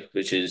Tuesday,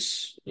 which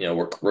is,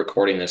 we're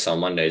recording this on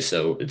Monday,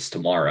 so it's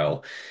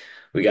tomorrow.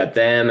 We got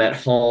them at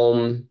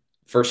home,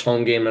 first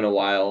home game in a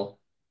while.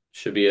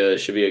 Should be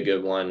a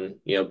good one,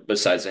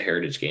 besides the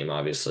Heritage game,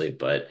 obviously.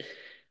 But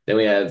then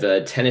we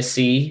have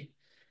Tennessee,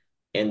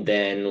 and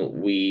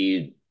then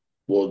we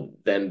will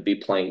then be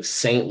playing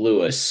St.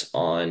 Louis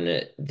on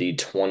the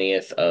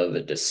 20th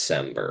of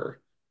December.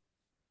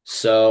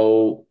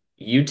 So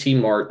UT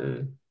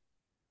Martin.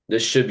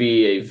 This should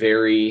be a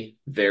very,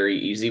 very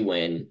easy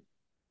win.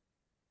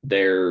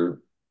 They're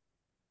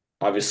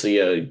obviously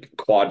a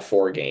quad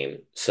four game,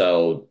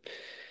 so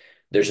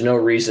there's no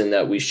reason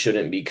that we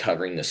shouldn't be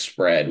covering the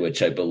spread,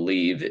 which I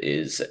believe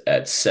is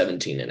at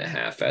 17 and a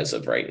half as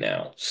of right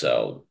now.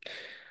 So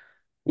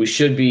we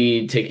should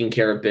be taking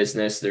care of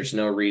business. There's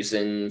no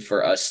reason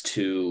for us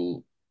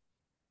to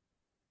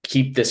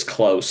keep this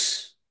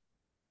close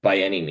by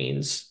any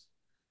means.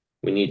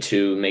 We need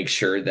to make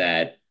sure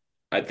that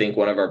I think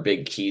one of our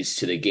big keys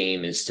to the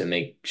game is to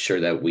make sure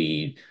that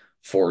we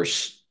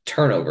force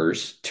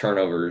turnovers,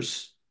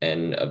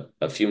 and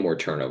a few more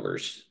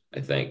turnovers,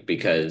 I think,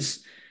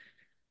 because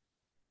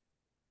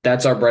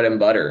that's our bread and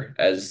butter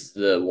as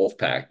the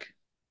Wolfpack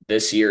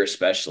this year,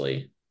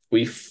 especially.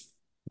 We,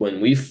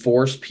 when we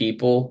force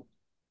people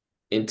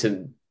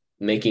into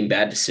making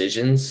bad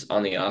decisions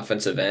on the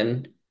offensive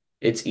end,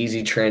 it's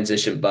easy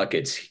transition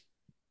buckets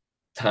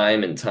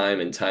time and time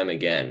and time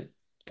again.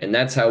 And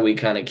that's how we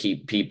kind of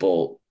keep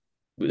people,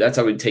 that's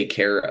how we take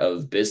care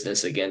of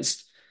business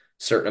against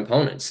certain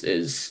opponents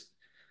is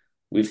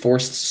we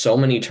forced so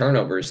many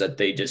turnovers that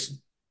they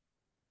just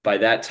by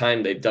that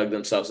time they've dug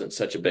themselves in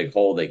such a big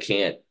hole they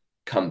can't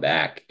come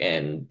back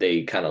and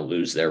they kind of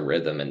lose their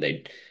rhythm and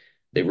they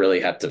really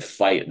have to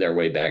fight their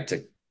way back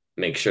to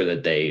make sure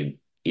that they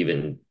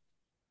even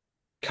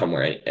come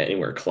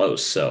anywhere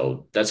close.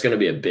 So that's going to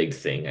be a big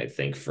thing, I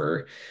think,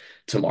 for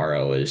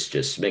tomorrow is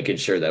just making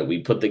sure that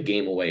we put the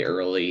game away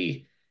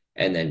early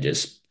and then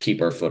just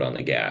keep our foot on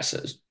the gas.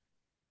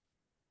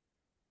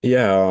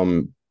 Yeah,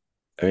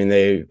 I mean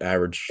they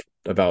average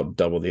about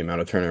double the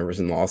amount of turnovers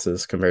and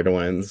losses compared to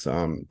wins.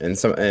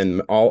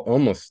 And all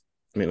almost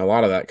I mean a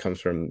lot of that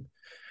comes from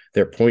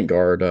their point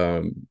guard,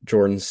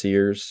 Jordan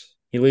Sears.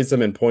 He leads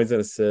them in points and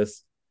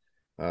assists,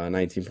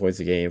 19 points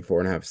a game,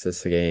 4.5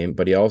 assists a game,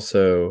 but he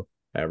also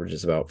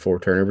averages about 4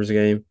 turnovers a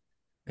game.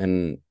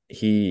 And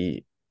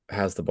he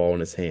has the ball in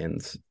his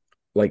hands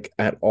like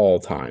at all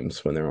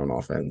times when they're on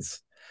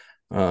offense.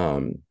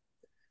 Um,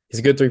 he's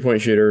a good 3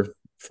 point shooter,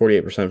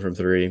 48% from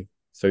three.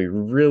 So you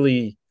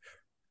really,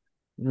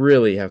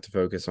 really have to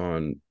focus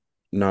on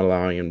not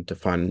allowing him to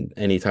find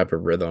any type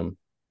of rhythm.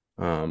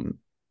 Um,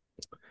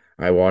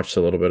 I watched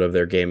a little bit of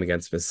their game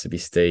against Mississippi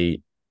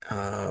State,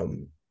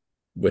 um,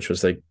 which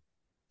was like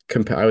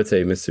I would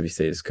say Mississippi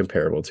State is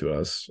comparable to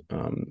us.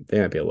 They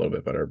might be a little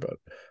bit better, but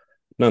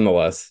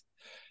nonetheless,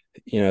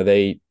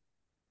 they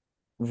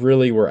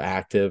really were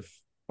active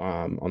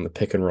on the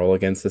pick and roll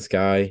against this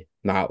guy,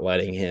 not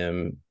letting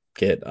him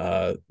get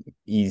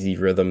easy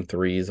rhythm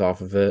threes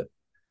off of it.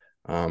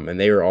 And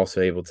they were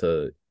also able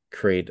to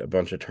create a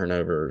bunch of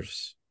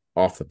turnovers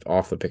off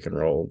the pick and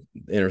roll,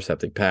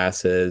 intercepting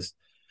passes,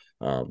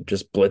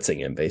 just blitzing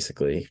him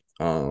basically.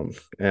 And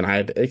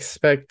I'd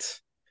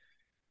expect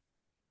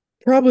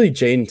probably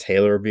Jaden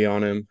Taylor would be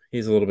on him.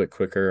 He's a little bit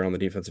quicker on the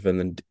defensive end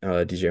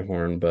than DJ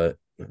Horn, but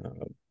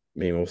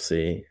maybe we'll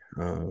see.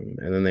 And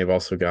then they've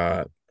also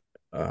got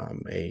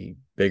a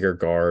bigger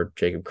guard,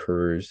 Jacob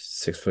Cruz,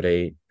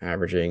 6'8",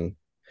 averaging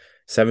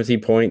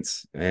 17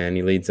 points, and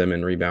he leads them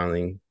in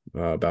rebounding,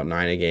 about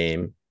 9 a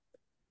game.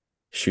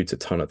 Shoots a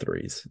ton of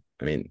threes.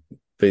 I mean,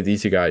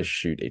 these two guys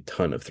shoot a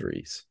ton of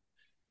threes.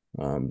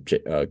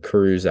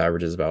 Cruz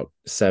averages about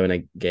 7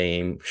 a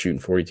game,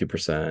 shooting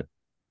 42%.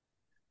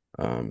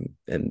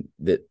 And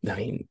that I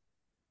mean,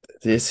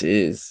 this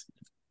is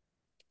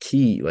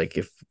key. Like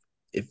if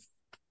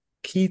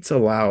Keats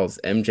allows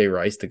MJ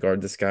Rice to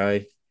guard this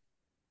guy,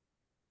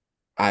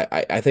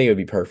 I think it would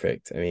be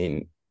perfect. I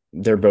mean,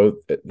 they're both.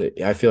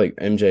 I feel like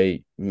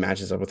MJ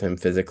matches up with him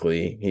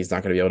physically. He's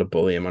not going to be able to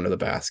bully him under the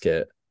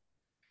basket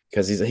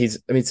because he's.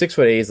 I mean,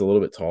 6'8" is a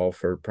little bit tall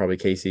for probably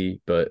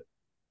Casey, but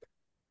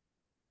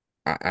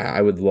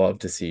I would love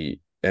to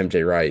see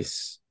MJ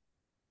Rice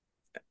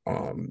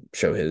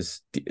show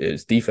his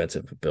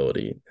defensive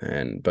ability.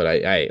 But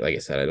I like I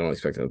said, I don't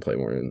expect him to play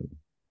more than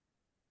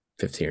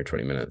 15 or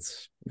 20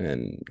 minutes.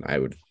 and I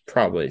would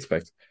probably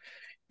expect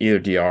either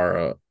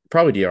Diarra,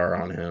 probably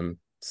Diarra on him,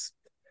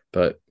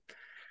 but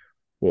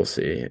we'll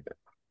see.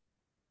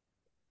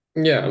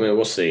 Yeah, I mean,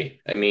 we'll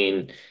see. I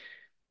mean,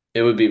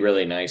 it would be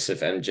really nice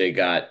if MJ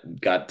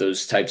got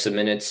those types of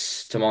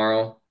minutes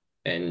tomorrow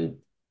and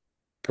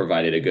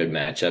provided a good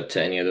matchup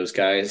to any of those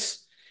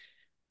guys.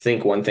 I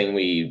think one thing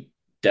we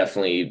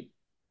definitely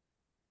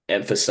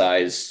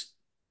emphasized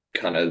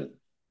kind of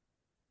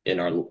in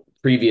our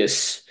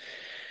previous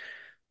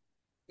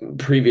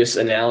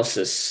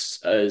analysis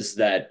is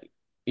that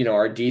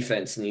our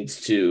defense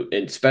needs to,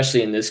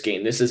 especially in this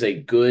game, this is a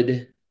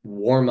good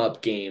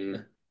warm-up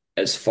game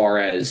as far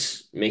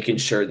as making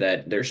sure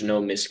that there's no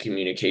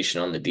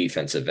miscommunication on the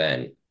defensive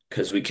end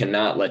because we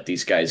cannot let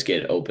these guys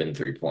get open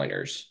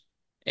three-pointers.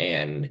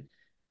 And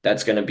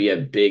that's going to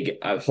be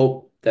I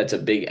hope that's a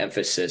big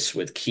emphasis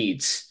with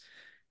Keats,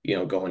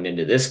 going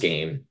into this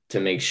game to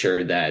make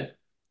sure that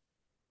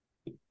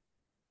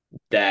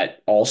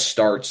all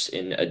starts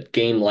in a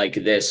game like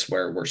this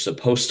where we're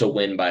supposed to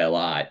win by a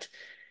lot.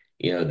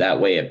 That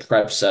way it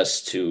preps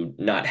us to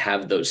not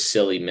have those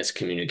silly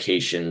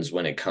miscommunications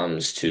when it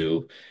comes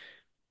to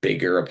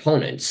bigger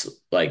opponents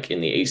like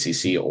in the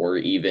ACC or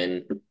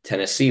even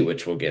Tennessee,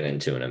 which we'll get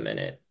into in a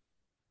minute.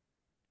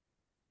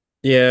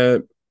 Yeah,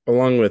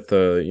 along with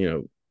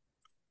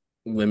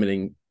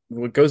limiting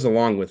what goes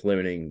along with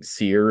limiting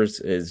Sears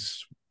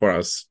is what I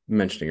was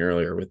mentioning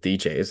earlier with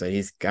DJ is that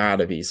he's got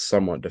to be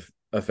somewhat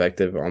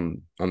effective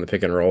on the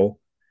pick and roll.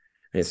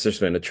 And it's just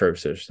been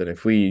atrocious. And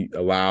if we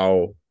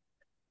allow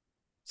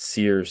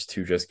Sears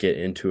to just get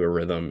into a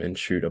rhythm and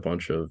shoot a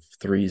bunch of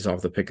threes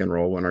off the pick and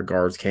roll when our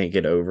guards can't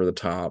get over the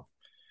top,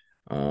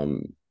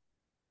 um,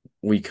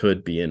 we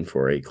could be in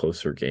for a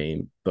closer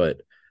game.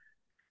 But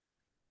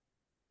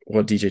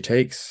what DJ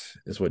takes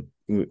is what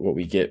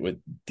we get with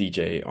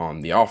DJ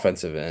on the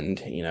offensive end.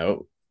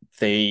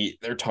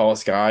 Their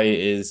tallest guy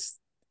is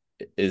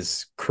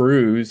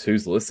Cruz,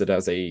 who's listed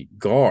as a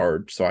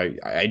guard. So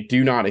I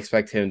do not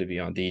expect him to be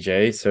on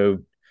DJ. So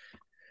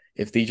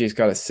if DJ's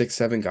got a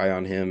 6'7" guy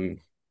on him,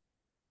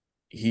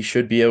 he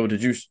should be able to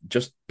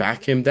just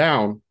back him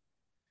down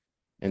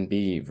and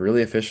be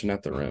really efficient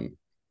at the rim.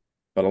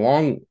 But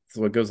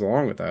what goes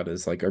along with that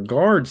is like our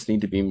guards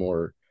need to be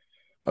more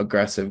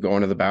aggressive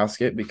going to the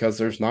basket because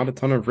there's not a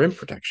ton of rim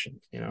protection.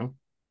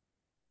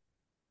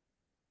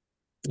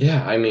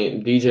 Yeah, I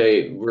mean,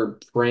 DJ, we're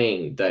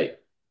praying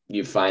that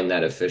you find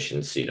that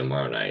efficiency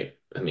tomorrow night.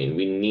 I mean,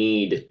 we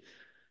need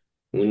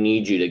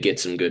you to get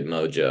some good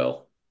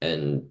mojo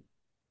and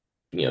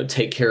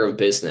take care of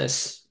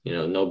business.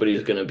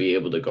 Nobody's going to be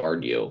able to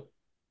guard you.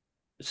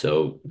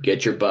 So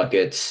get your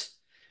buckets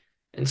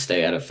and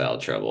stay out of foul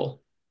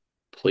trouble.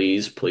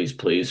 Please, please,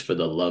 please, for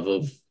the love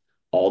of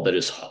all that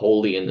is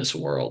holy in this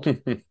world,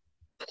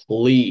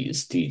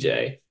 please,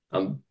 DJ,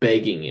 I'm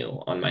begging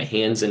you on my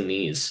hands and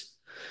knees,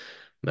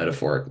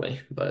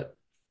 metaphorically. But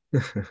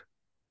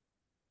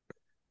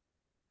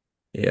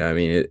Yeah, I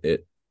mean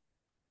it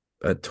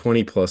a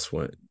 20 plus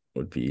win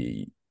would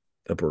be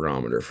a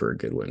barometer for a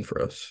good win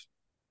for us.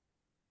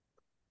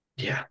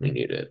 yeah, we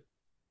need it.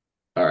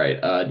 All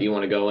right. Do you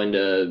want to go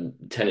into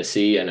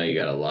Tennessee? I know you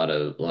got a lot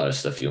of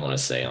stuff you want to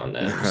say on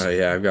them. So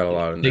Yeah, I've got a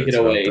lot of take it notes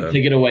about away. them.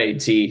 Take it away,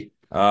 T.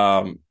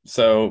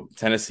 So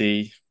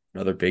Tennessee,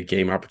 another big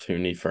game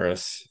opportunity for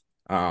us.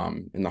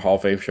 In the Hall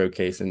of Fame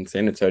showcase in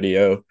San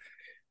Antonio.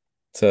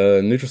 It's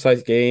a neutral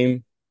site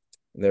game.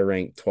 They're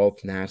ranked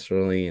 12th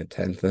nationally and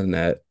 10th in the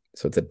net.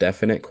 So it's a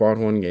definite quad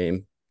one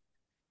game.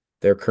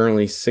 They're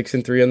currently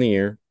 6-3 on the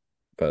year,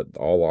 but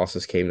all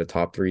losses came to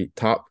top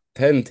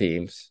 10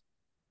 teams.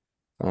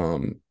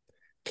 Um,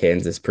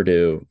 Kansas,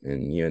 Purdue,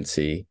 and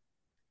UNC.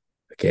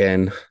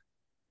 Again,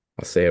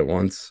 I'll say it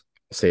once,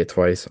 I'll say it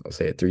twice, I'll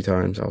say it 3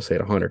 times, I'll say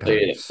it 100 Say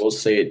it. times. We'll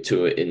say it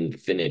to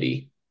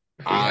infinity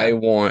if we I have.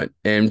 want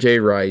MJ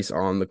Rice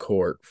on the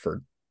court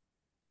for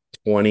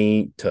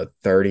 20 to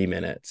 30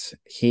 minutes.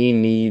 He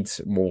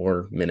needs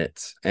more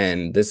minutes.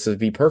 And this would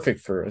be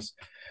perfect for us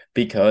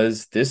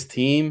because this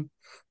team,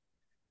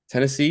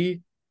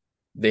 Tennessee,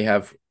 they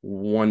have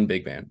one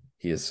big man.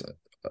 He is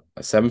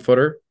a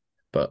 7-footer,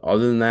 but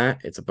other than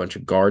that, it's a bunch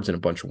of guards and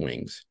a bunch of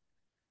wings.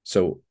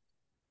 So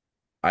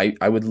I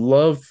would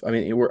love, I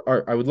mean,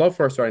 I would love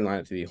for our starting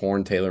lineup to be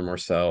Horn, Taylor,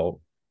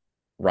 Marcel,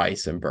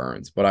 Rice, and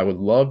Burns, but I would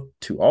love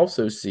to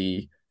also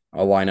see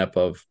a lineup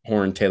of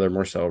Horn, Taylor,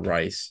 Marcel,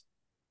 Rice,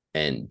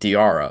 and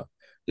Diarra,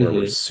 where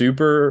we're Hmm.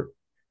 super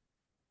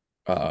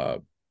uh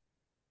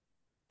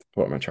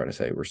what am I trying to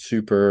say?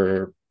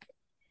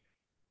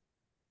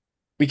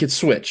 We could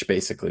switch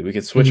basically. We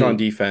could switch on Hmm.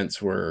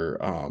 defense. We're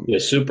Yeah,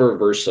 super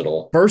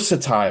versatile.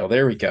 versatile.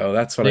 There we go.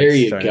 That's what I There was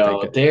you trying to think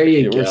go. of. There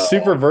you Yeah, we're go.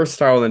 super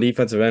versatile on the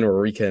defensive end where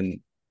we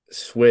can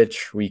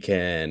switch, we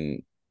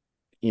can,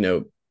 you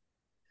know,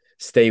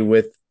 stay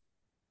with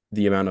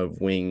the amount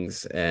of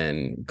wings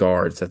and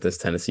guards that this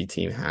Tennessee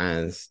team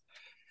has.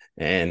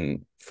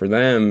 And for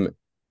them,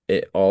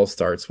 it all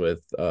starts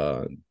with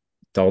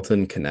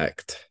Dalton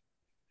Connect.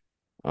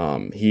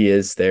 He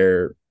is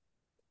their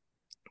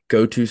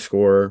go-to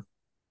scorer,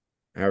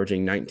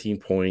 averaging 19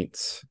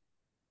 points,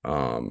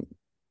 um,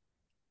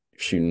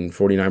 shooting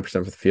 49%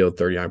 from the field,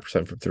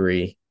 39% from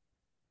three.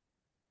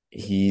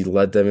 He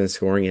led them in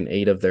scoring in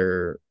eight of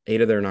their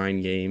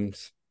 9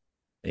 games,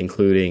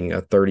 including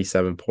a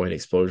 37-point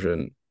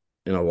explosion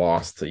in a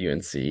loss to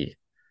UNC.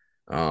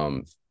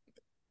 Um,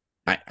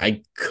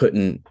 I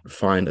couldn't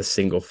find a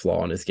single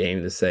flaw in his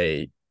game to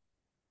say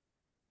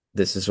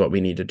this is what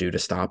we need to do to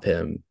stop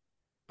him.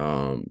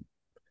 Um,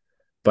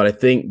 but I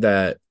think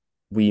that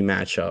we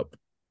match up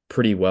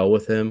pretty well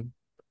with him,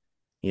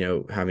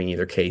 having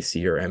either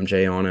Casey or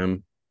MJ on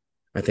him.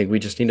 I think we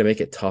just need to make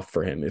it tough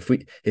for him.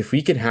 If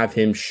we can have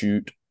him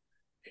shoot,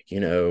 you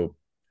know,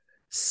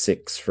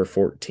 6 for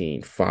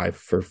 14, 5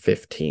 for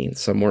 15,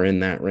 somewhere in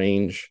that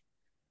range,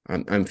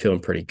 I'm feeling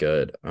pretty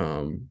good.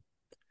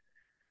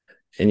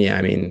 And yeah,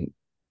 I mean,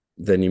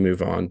 then you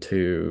move on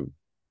to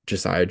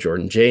Josiah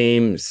Jordan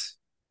James,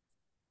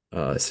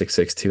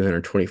 6'6",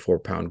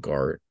 224-pound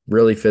guard,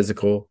 really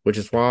physical, which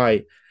is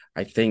why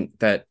I think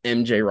that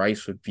MJ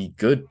Rice would be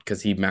good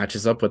because he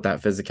matches up with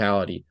that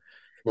physicality.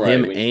 Right.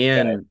 Him We need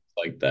guys and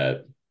like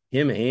that.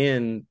 him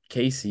and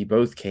Casey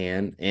both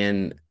can,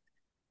 and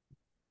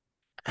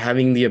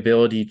having the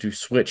ability to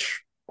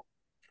switch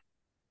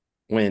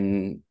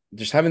when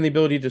just having the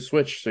ability to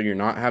switch so you're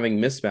not having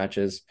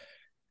mismatches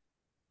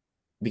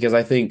because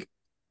I think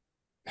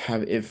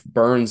have if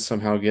Burns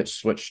somehow gets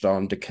switched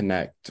on to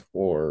connect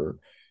or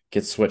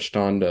gets switched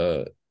on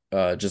to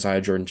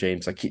Josiah Jordan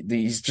James, like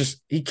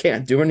he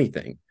can't do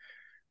anything.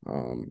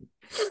 Um,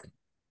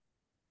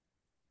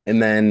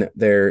 and then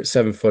their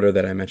 7-footer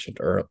that I mentioned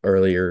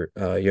earlier,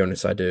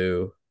 Jonas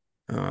Adu,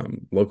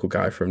 local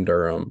guy from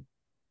Durham.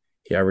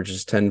 He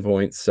averages 10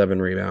 points,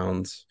 7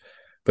 rebounds,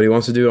 but he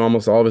wants to do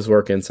almost all of his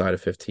work inside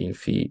of 15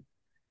 feet,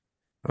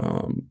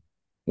 um,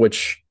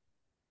 which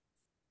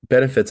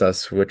benefits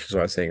us, which is what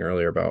I was saying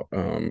earlier about,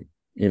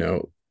 you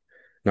know,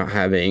 not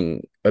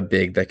having a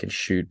big that can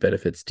shoot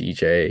benefits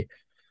DJ.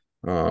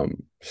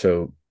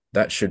 So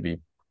that should be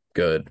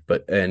good.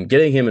 And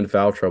getting him in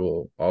foul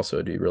trouble also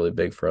would be really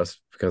big for us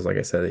because, like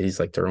I said, he's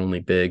like their only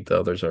big. The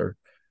others are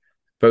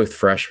both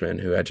freshmen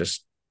who I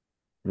just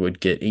would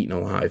get eaten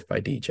alive by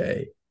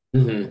DJ.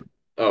 Hmm.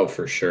 Oh,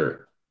 for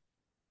sure.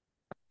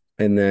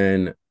 And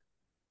then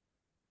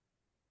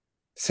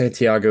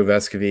Santiago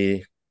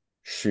Vescovi,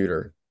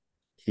 shooter.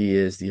 He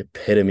is the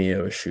epitome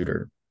of a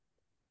shooter.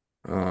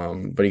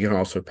 But he can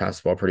also pass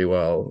the ball pretty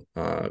well.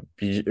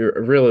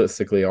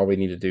 Realistically, all we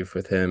need to do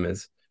with him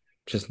is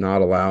just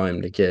not allow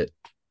him to get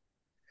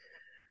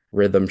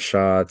rhythm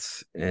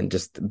shots and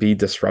just be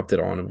disrupted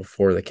on him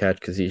before the catch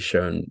because he's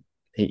shown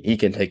he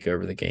can take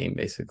over the game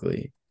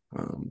basically.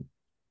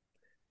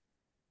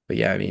 But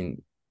yeah, I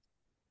mean,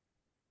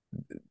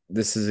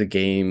 this is a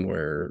game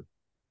where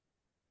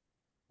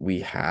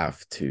we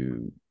have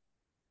to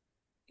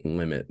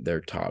limit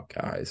their top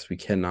guys. We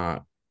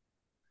cannot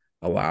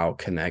allow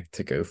Connect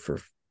to go for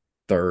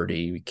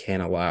 30. We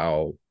can't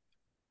allow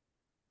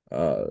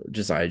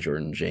Josiah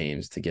Jordan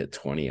James to get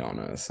 20 on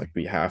us. Like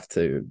we have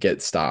to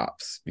get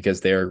stops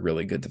because they're a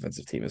really good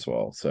defensive team as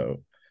well.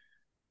 So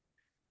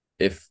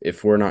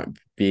if we're not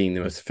being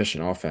the most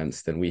efficient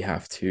offense, then we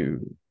have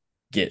to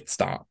get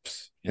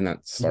stops. And that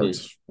Mhm.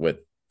 starts with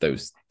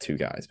those two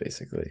guys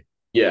basically.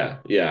 Yeah,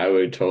 yeah, I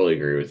would totally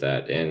agree with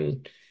that.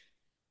 And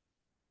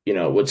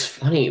what's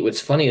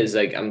funny is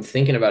like I'm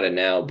thinking about it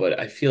now, but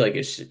I feel like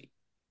it's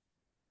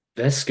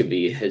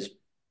Vescovi has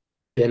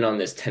been on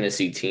this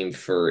Tennessee team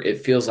for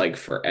it feels like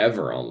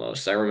forever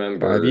almost. I Five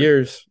remember,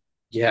 years.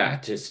 yeah,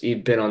 just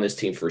he'd been on this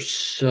team for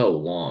so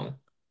long.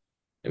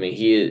 I mean,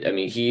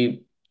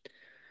 he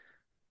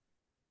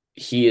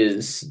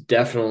is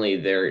definitely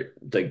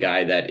the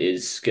guy that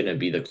is going to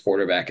be the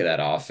quarterback of that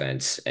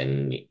offense,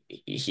 and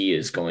he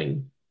is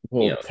going,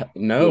 Well,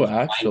 no, move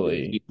minded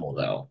actually, people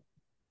though.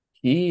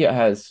 he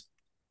has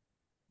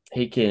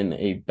taken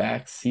a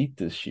back seat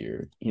this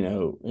year.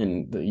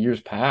 In the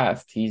years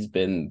past, he's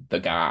been the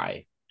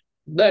guy.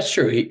 That's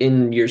true.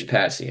 In years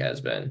past, he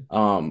has been.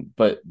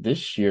 But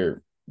this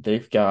year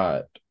they've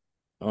got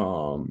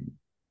um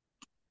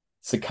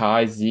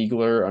Sakai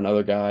Ziegler,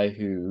 another guy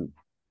who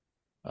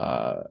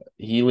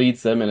he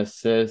leads them in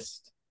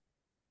assists.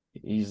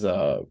 He's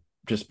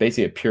just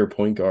basically a pure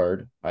point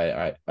guard.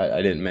 I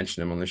didn't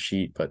mention him on the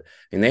sheet, but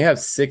and they have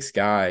 6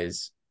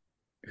 guys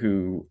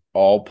who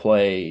all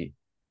play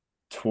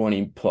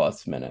 20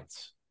 plus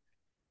minutes.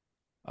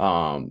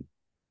 Um,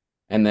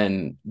 and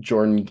then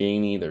Jordan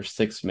Gainey, their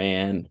 6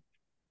 man,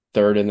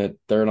 third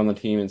on the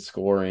team in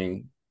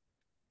scoring.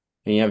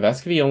 And yeah,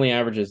 Vescovy only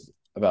averages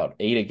about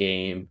 8 a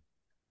game,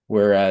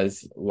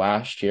 whereas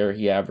last year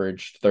he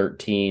averaged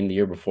 13. The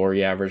year before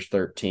he averaged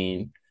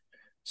 13.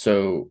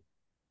 So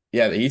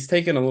yeah, he's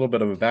taken a little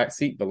bit of a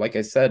backseat, but like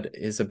I said,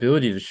 his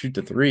ability to shoot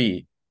the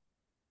three,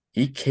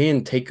 he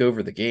can take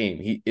over the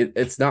game.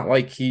 It's not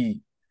like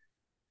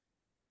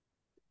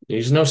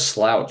He's no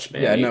slouch,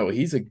 man. yeah, no,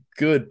 he's a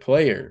good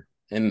player.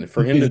 And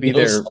for him to He's be no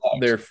their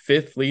slouch.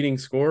 fifth leading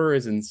scorer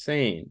is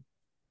insane.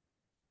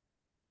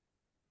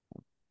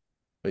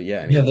 But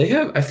yeah, I Yeah, mean, they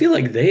have. I feel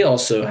like they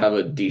also have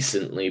a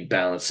decently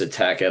balanced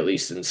attack, at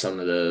least in some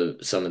of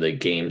the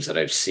games that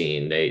I've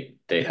seen.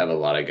 They have a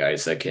lot of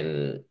guys that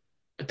can.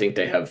 I think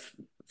they have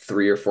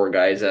three or four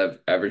guys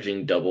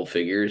averaging double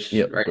figures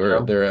yep, right they're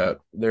now.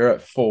 they're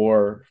at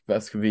four.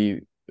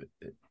 Vescovy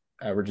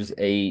averages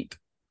eight.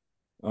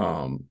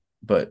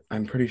 But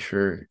I'm pretty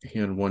sure he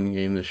had one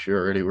game this year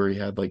already where he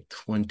had like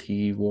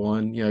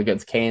 21. Yeah,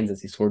 against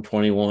Kansas, he scored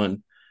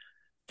 21,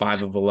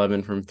 5 of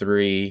 11 from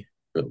three.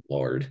 Good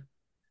Lord.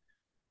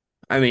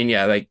 I mean,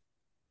 yeah, like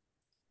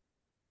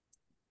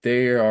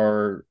they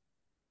are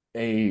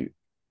a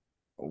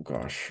oh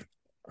gosh,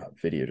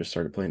 video just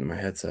started playing in my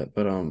headset,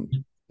 but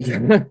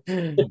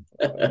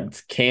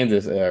it's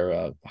Kansas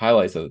or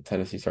highlights of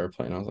Tennessee started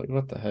playing. I was like,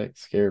 what the heck,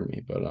 scared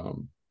me. But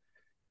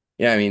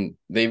yeah, I mean,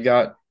 they've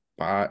got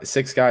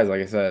six guys,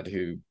 like I said,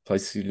 who play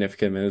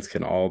significant minutes,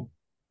 can all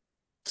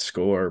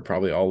score,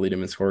 probably all lead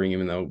them in scoring,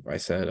 even though I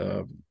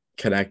said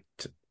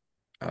Connect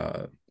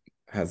uh,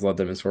 has led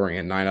them in scoring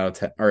at 9 out of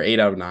 10 or 8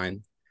 out of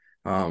 9.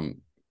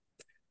 Um,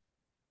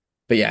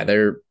 but yeah,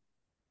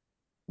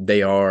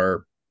 they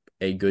are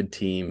a good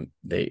team.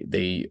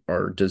 They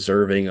are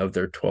deserving of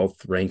their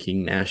 12th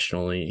ranking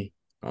nationally.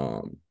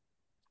 Um,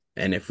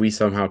 and if we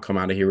somehow come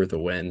out of here with a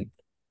win,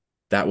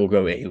 that will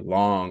go a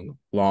long,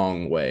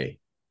 long way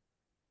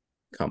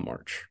come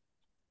March.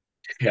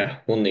 Yeah,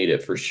 we'll need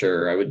it for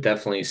sure. I would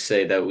definitely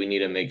say that we need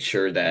to make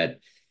sure that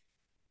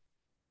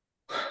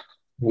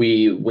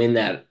we win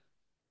the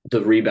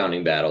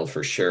rebounding battle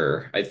for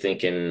sure. I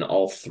think in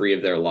all three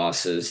of their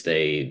losses,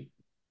 they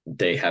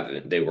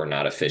were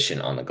not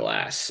efficient on the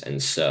glass.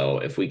 And so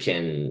if we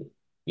can,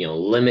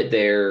 limit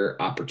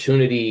their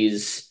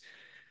opportunities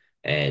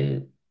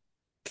and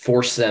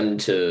force them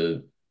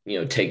to,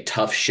 take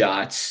tough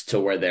shots to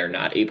where they're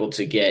not able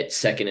to get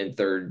second and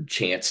third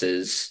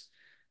chances,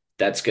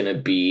 that's going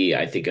to be,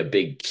 I think, a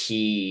big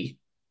key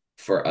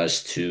for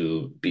us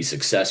to be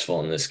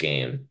successful in this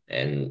game.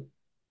 And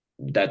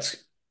that's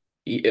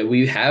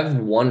we have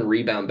won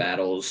rebound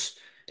battles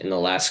in the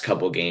last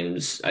couple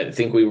games. I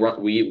think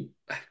we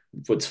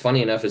what's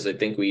funny enough is I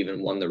think we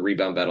even won the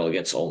rebound battle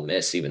against Ole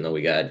Miss, even though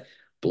we got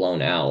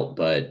blown out.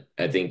 But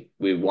I think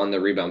we won the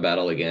rebound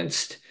battle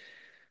against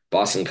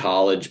Boston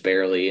College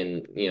barely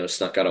and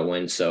snuck out a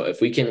win. So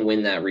if we can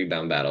win that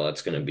rebound battle,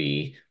 that's going to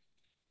be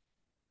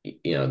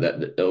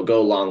that it'll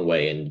go a long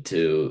way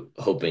into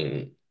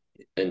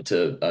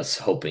us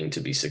hoping to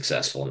be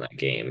successful in that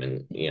game.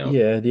 And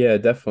Yeah,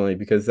 definitely.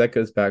 Because that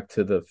goes back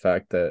to the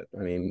fact that,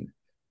 I mean,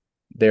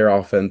 their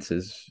offense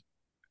is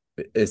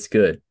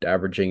good,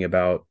 averaging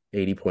about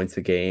 80 points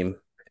a game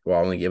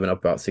while only giving up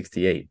about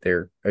 68.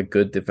 They're a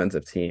good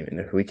defensive team. And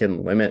if we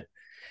can limit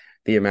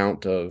the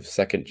amount of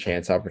second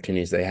chance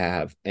opportunities they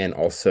have and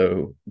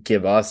also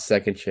give us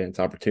second chance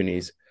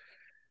opportunities,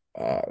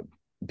 uh,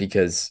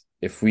 because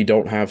if we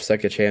don't have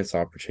second chance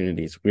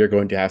opportunities, we are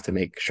going to have to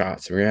make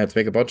shots. We're going to have to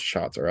make a bunch of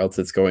shots, or else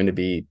it's going to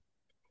be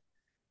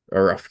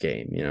a rough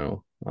game.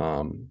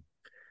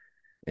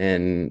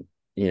 And,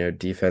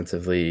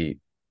 defensively,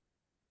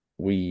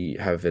 we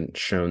haven't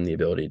shown the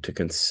ability to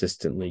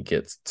consistently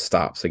get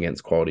stops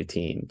against quality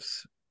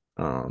teams,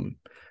 um,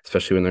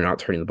 especially when they're not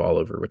turning the ball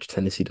over, which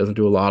Tennessee doesn't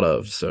do a lot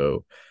of.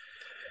 So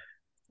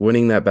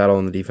winning that battle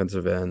on the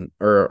defensive end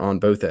or on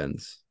both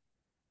ends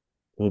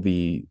will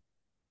be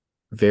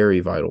very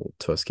vital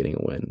to us getting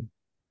a win.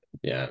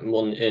 yeah,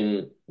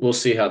 and we'll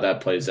see how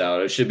that plays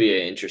out. It should be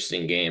an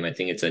interesting game. I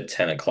think it's at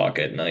 10 o'clock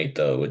at night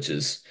though, which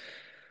is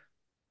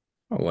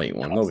A late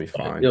one, they'll tough, be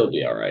but fine. it'll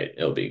be all right.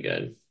 It'll be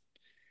good.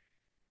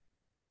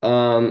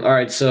 All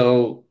right,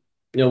 so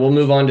we'll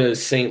move on to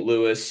St.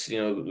 Louis,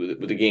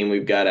 with the game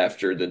we've got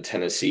after the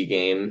Tennessee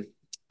game.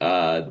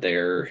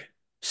 They're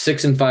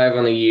 6-5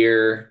 on the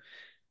year.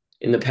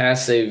 In the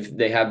past,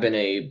 they have been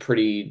a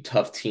pretty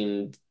tough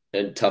team,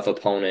 a tough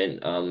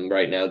opponent.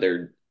 Right now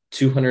they're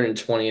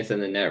 220th in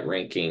the net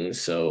ranking,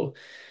 so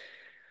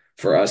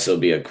for us it'll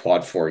be a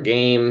quad four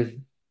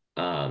game.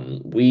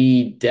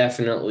 We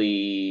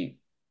definitely,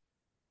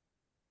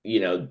 you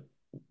know,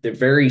 they're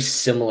very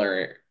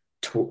similar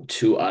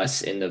to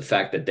us in the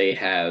fact that they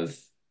have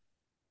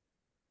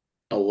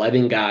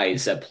 11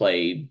 guys that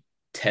play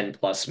 10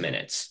 plus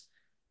minutes.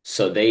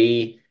 So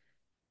they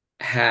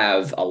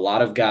have a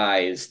lot of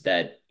guys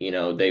that,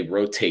 they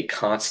rotate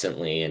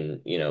constantly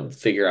and,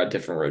 figure out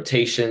different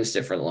rotations,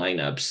 different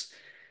lineups,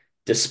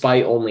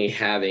 despite only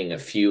having a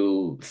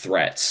few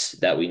threats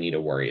that we need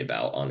to worry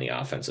about on the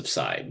offensive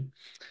side.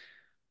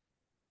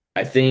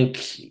 I think,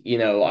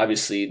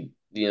 obviously,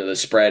 the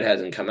spread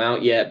hasn't come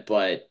out yet,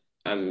 but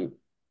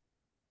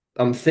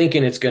I'm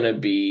thinking it's going to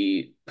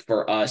be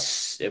for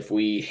us, if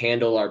we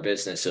handle our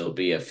business, it'll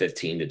be a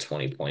 15 to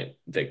 20 point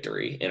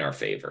victory in our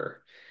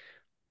favor.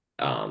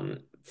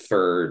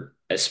 For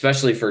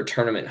especially for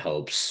tournament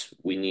hopes,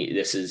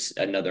 this is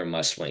another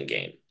must-win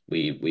game.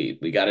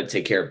 We got to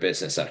take care of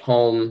business at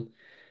home.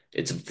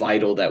 It's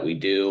vital that we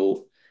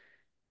do.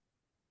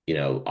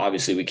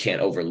 Obviously we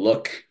can't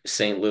overlook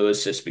St.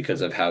 Louis just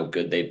because of how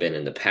good they've been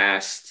in the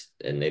past,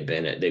 and they've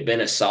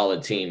been a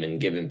solid team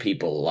and given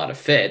people a lot of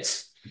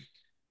fits.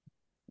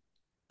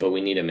 but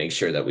we need to make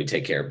sure that we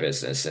take care of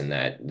business, and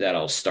that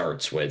all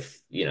starts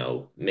with,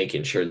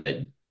 making sure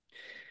that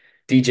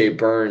DJ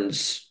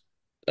Burns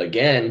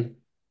again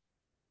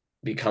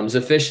becomes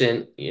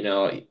efficient.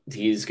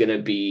 He's going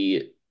to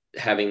be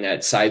having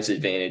that size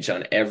advantage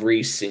on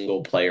every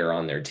single player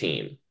on their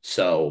team.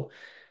 So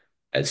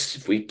as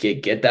if we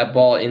get that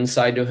ball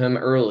inside to him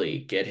early,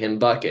 get him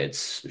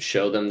buckets,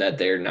 show them that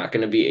they're not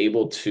going to be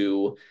able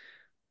to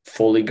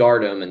fully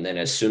guard him, and then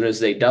as soon as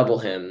they double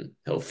him,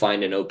 he'll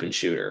find an open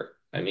shooter.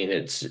 I mean,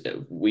 it's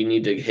we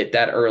need to hit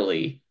that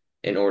early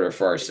in order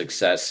for our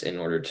success, in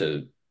order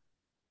to,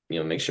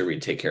 make sure we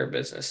take care of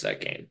business that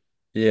game.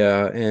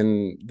 Yeah,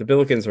 and the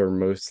Billikens are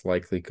most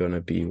likely going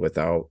to be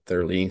without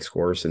their leading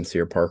scorer,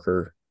 Sincere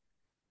Parker.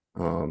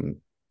 Um,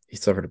 he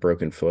suffered a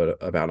broken foot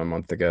about a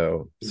month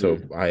ago, so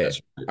I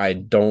That's I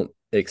don't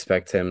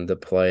expect him to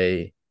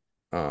play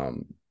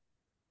 4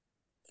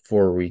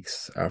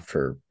 weeks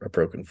after a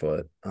broken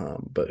foot.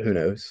 But who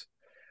knows?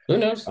 Who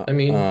knows? Uh, I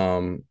mean,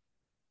 um,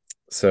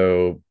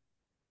 so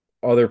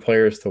other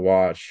players to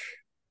watch: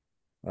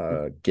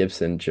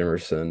 Gibson,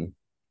 Jimerson,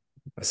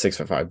 a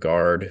 6'5"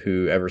 guard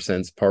who, ever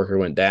since Parker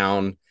went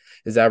down,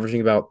 is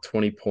averaging about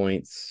 20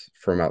 points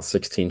from about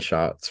 16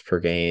 shots per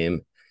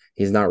game.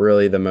 He's not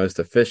really the most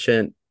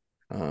efficient,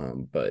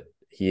 but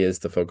he is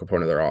the focal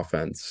point of their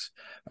offense.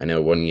 I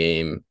know one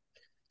game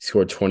he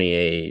scored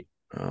 28.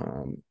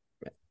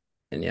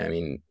 And yeah, I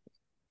mean,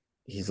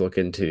 he's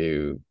looking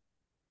to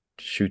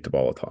shoot the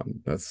ball a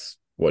ton. That's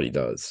what he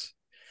does.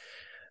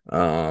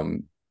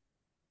 Um,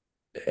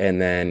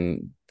 and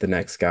then the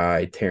next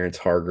guy, Terrence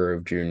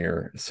Hargrove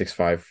Jr.,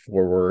 6'5"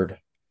 forward,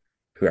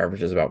 who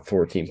averages about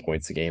 14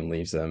 points a game,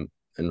 leaves them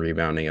and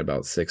rebounding at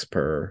about six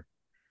per.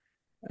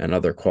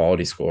 Another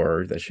quality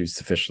scorer that shoots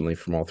sufficiently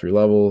from all three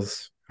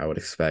levels. I would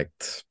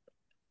expect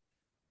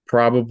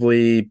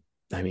probably,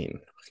 I mean,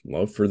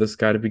 love for this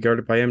guy to be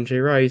guarded by MJ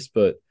Rice,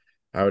 but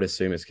I would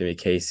assume it's going to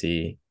be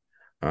Casey.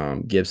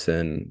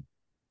 Gibson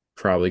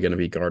probably going to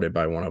be guarded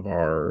by one of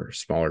our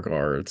smaller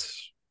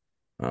guards,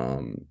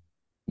 um,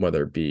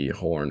 whether it be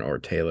Horn or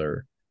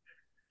Taylor.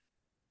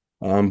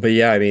 But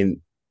yeah, I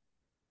mean,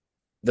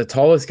 the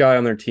tallest guy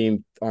on their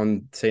team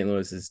on St.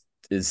 Louis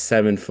is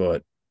 7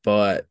 foot,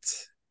 but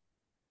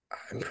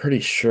I'm pretty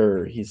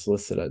sure he's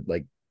listed at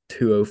like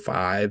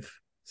 205.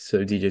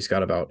 So DJ's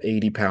got about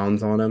 80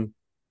 pounds on him.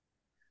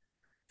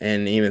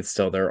 And even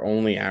still, they're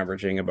only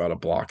averaging about a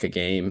block a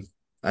game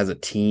as a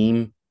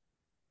team,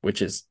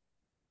 which is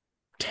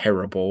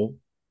terrible,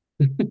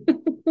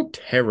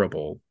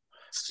 terrible.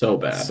 so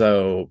bad.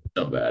 So,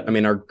 So I bad.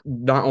 mean, our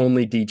not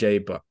only DJ,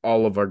 but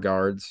all of our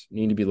guards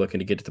need to be looking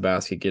to get to the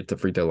basket, get to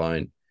the free throw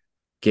line,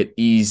 get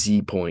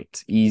easy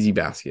points, easy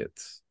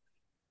baskets,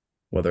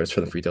 whether it's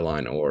for the free throw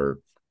line or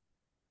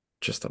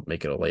just to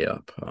make it a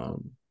layup.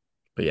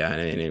 But yeah,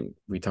 and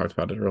we talked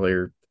about it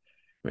earlier.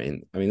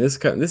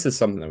 This is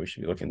something that we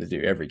should be looking to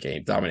do every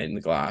game, dominating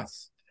the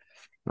glass.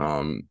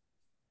 Um,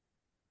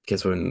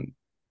 because when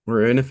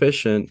we're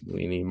inefficient,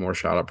 we need more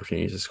shot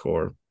opportunities to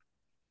score.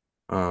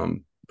 But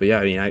yeah,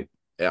 I mean,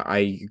 I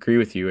agree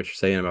with you what you're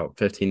saying about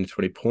 15 to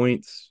 20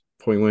 points.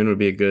 Point win would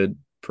be a good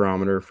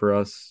parameter for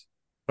us,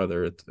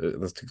 whether it's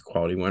a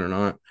quality win or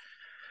not.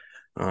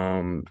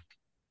 Um,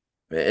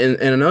 and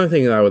another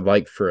thing that I would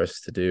like for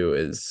us to do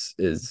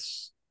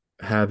is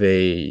have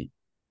a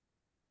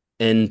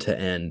end to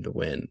end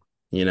win.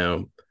 You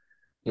know,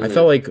 I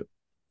felt Mhm. like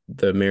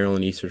the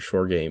Maryland Eastern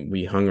Shore game,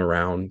 we hung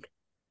around.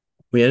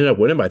 We ended up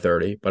winning by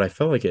 30, but I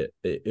felt like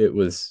it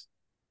was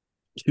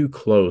too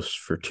close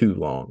for too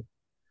long.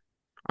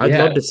 I'd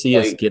Yeah, love to see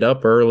us like get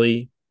up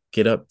early,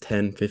 get up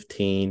 10,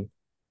 15,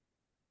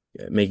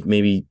 make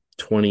maybe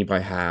 20 by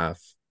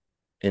half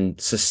and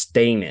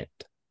sustain it,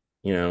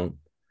 you know,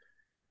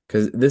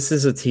 because this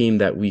is a team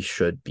that we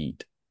should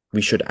beat.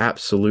 We should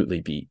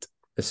absolutely beat,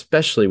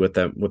 especially with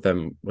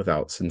them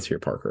without Sincere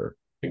Parker.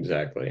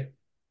 exactly.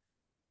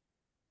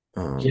 Yeah,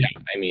 Um,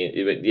 I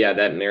mean, yeah,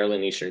 that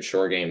Maryland Eastern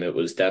Shore game, it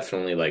was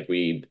definitely like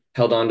we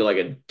held on to like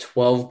a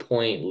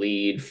 12-point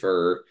lead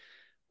for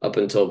up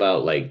until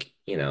about, like,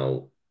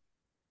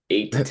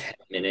 8 to 10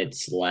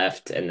 minutes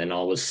left, and then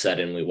all of a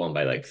sudden we won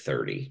by like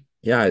 30.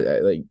 yeah,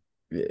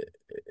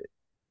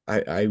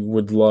 I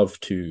would love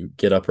to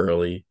get up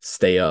early,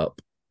 stay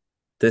up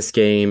this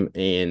game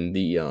and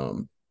the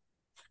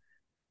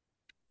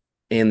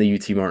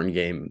UT Martin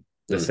game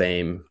the Mm.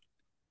 same.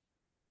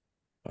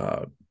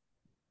 Uh,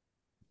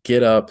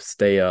 get up,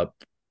 stay up,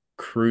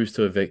 cruise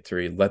to a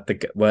victory. Let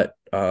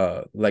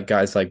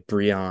guys like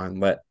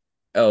Breon, let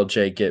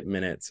LJ get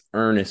minutes,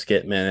 Ernest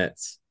get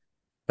minutes.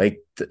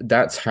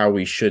 That's how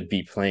we should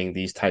be playing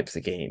these types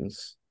of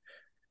games.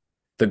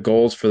 The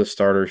goals for the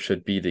starters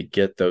should be to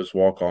get those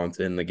walk-ons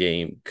in the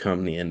game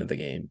come the end of the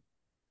game.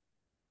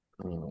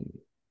 Um,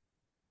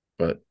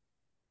 but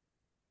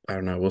I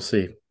don't know. We'll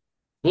see.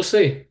 We'll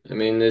see. I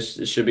mean,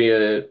 this should be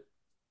a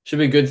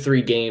good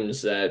 3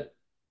 games that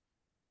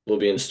will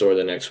be in store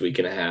the next week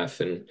and a half,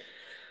 and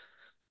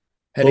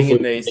Heading hopefully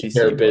into we can take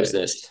care ACC of play.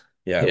 business.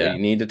 Yeah, Yeah. we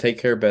need to take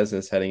care of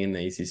business heading into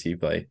ACC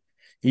play.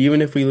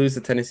 even if we lose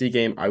the Tennessee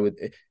game, I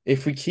would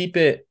if we keep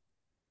it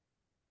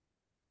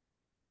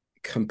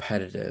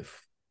competitive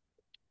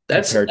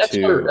That's compared that's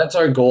our to that's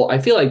our goal. I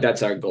feel like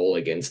that's our goal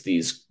against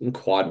these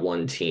quad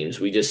one teams.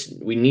 We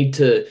need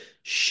to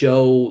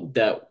show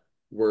that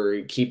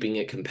we're keeping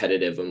it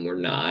competitive and we're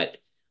not.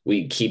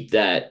 We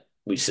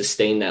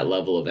sustain that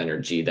level of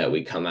energy that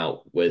we come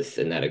out with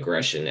and that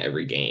aggression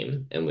every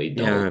game, and we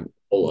don't yeah,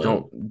 pull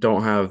in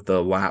don't have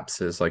the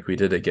lapses like we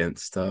did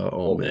against Ole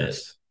Ole Miss.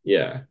 Miss.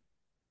 Yeah.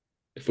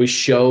 If we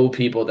show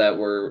people that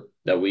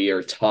we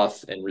are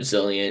tough and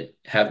resilient,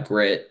 have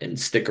grit, and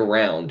stick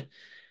around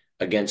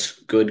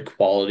against good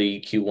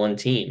quality Q1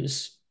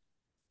 teams,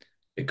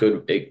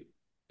 it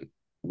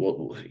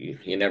well,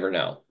 you never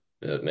know.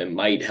 It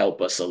might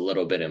help us a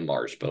little bit in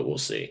March, but we'll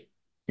see.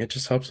 It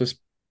just helps us.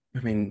 I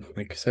mean,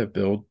 like I said,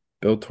 build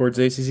towards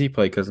ACC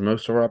play because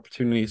most of our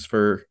opportunities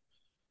for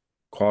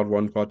quad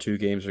one, quad two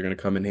games are going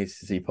to come in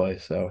ACC play.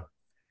 So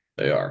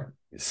They are.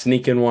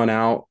 sneaking one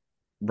out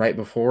right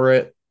before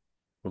it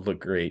would look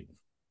great.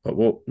 But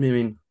I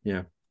mean,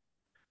 yeah,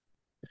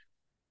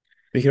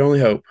 we can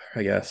only hope,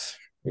 I guess.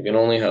 We can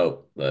only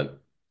hope.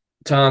 But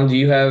Tom, do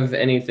you have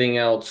anything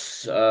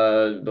else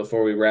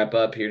before we wrap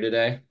up here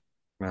today?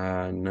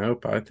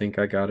 Nope. I think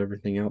I got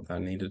everything else I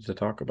needed to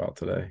talk about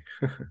today.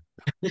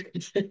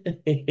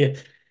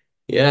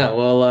 Yeah,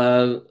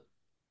 well,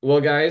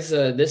 guys,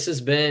 this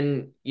has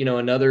been,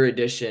 another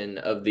edition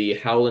of the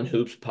Howlin'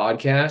 Hoops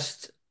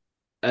podcast.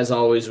 As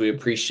always, we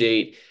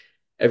appreciate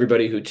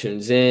everybody who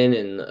tunes in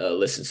and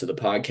listens to the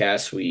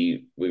podcast.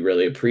 We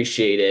really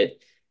appreciate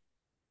it.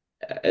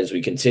 As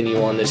we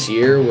continue on this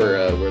year,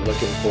 we're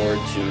looking forward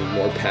to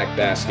more pack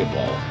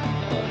basketball.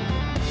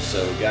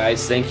 So,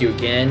 guys, thank you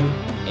again,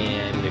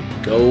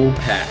 and go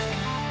Pack.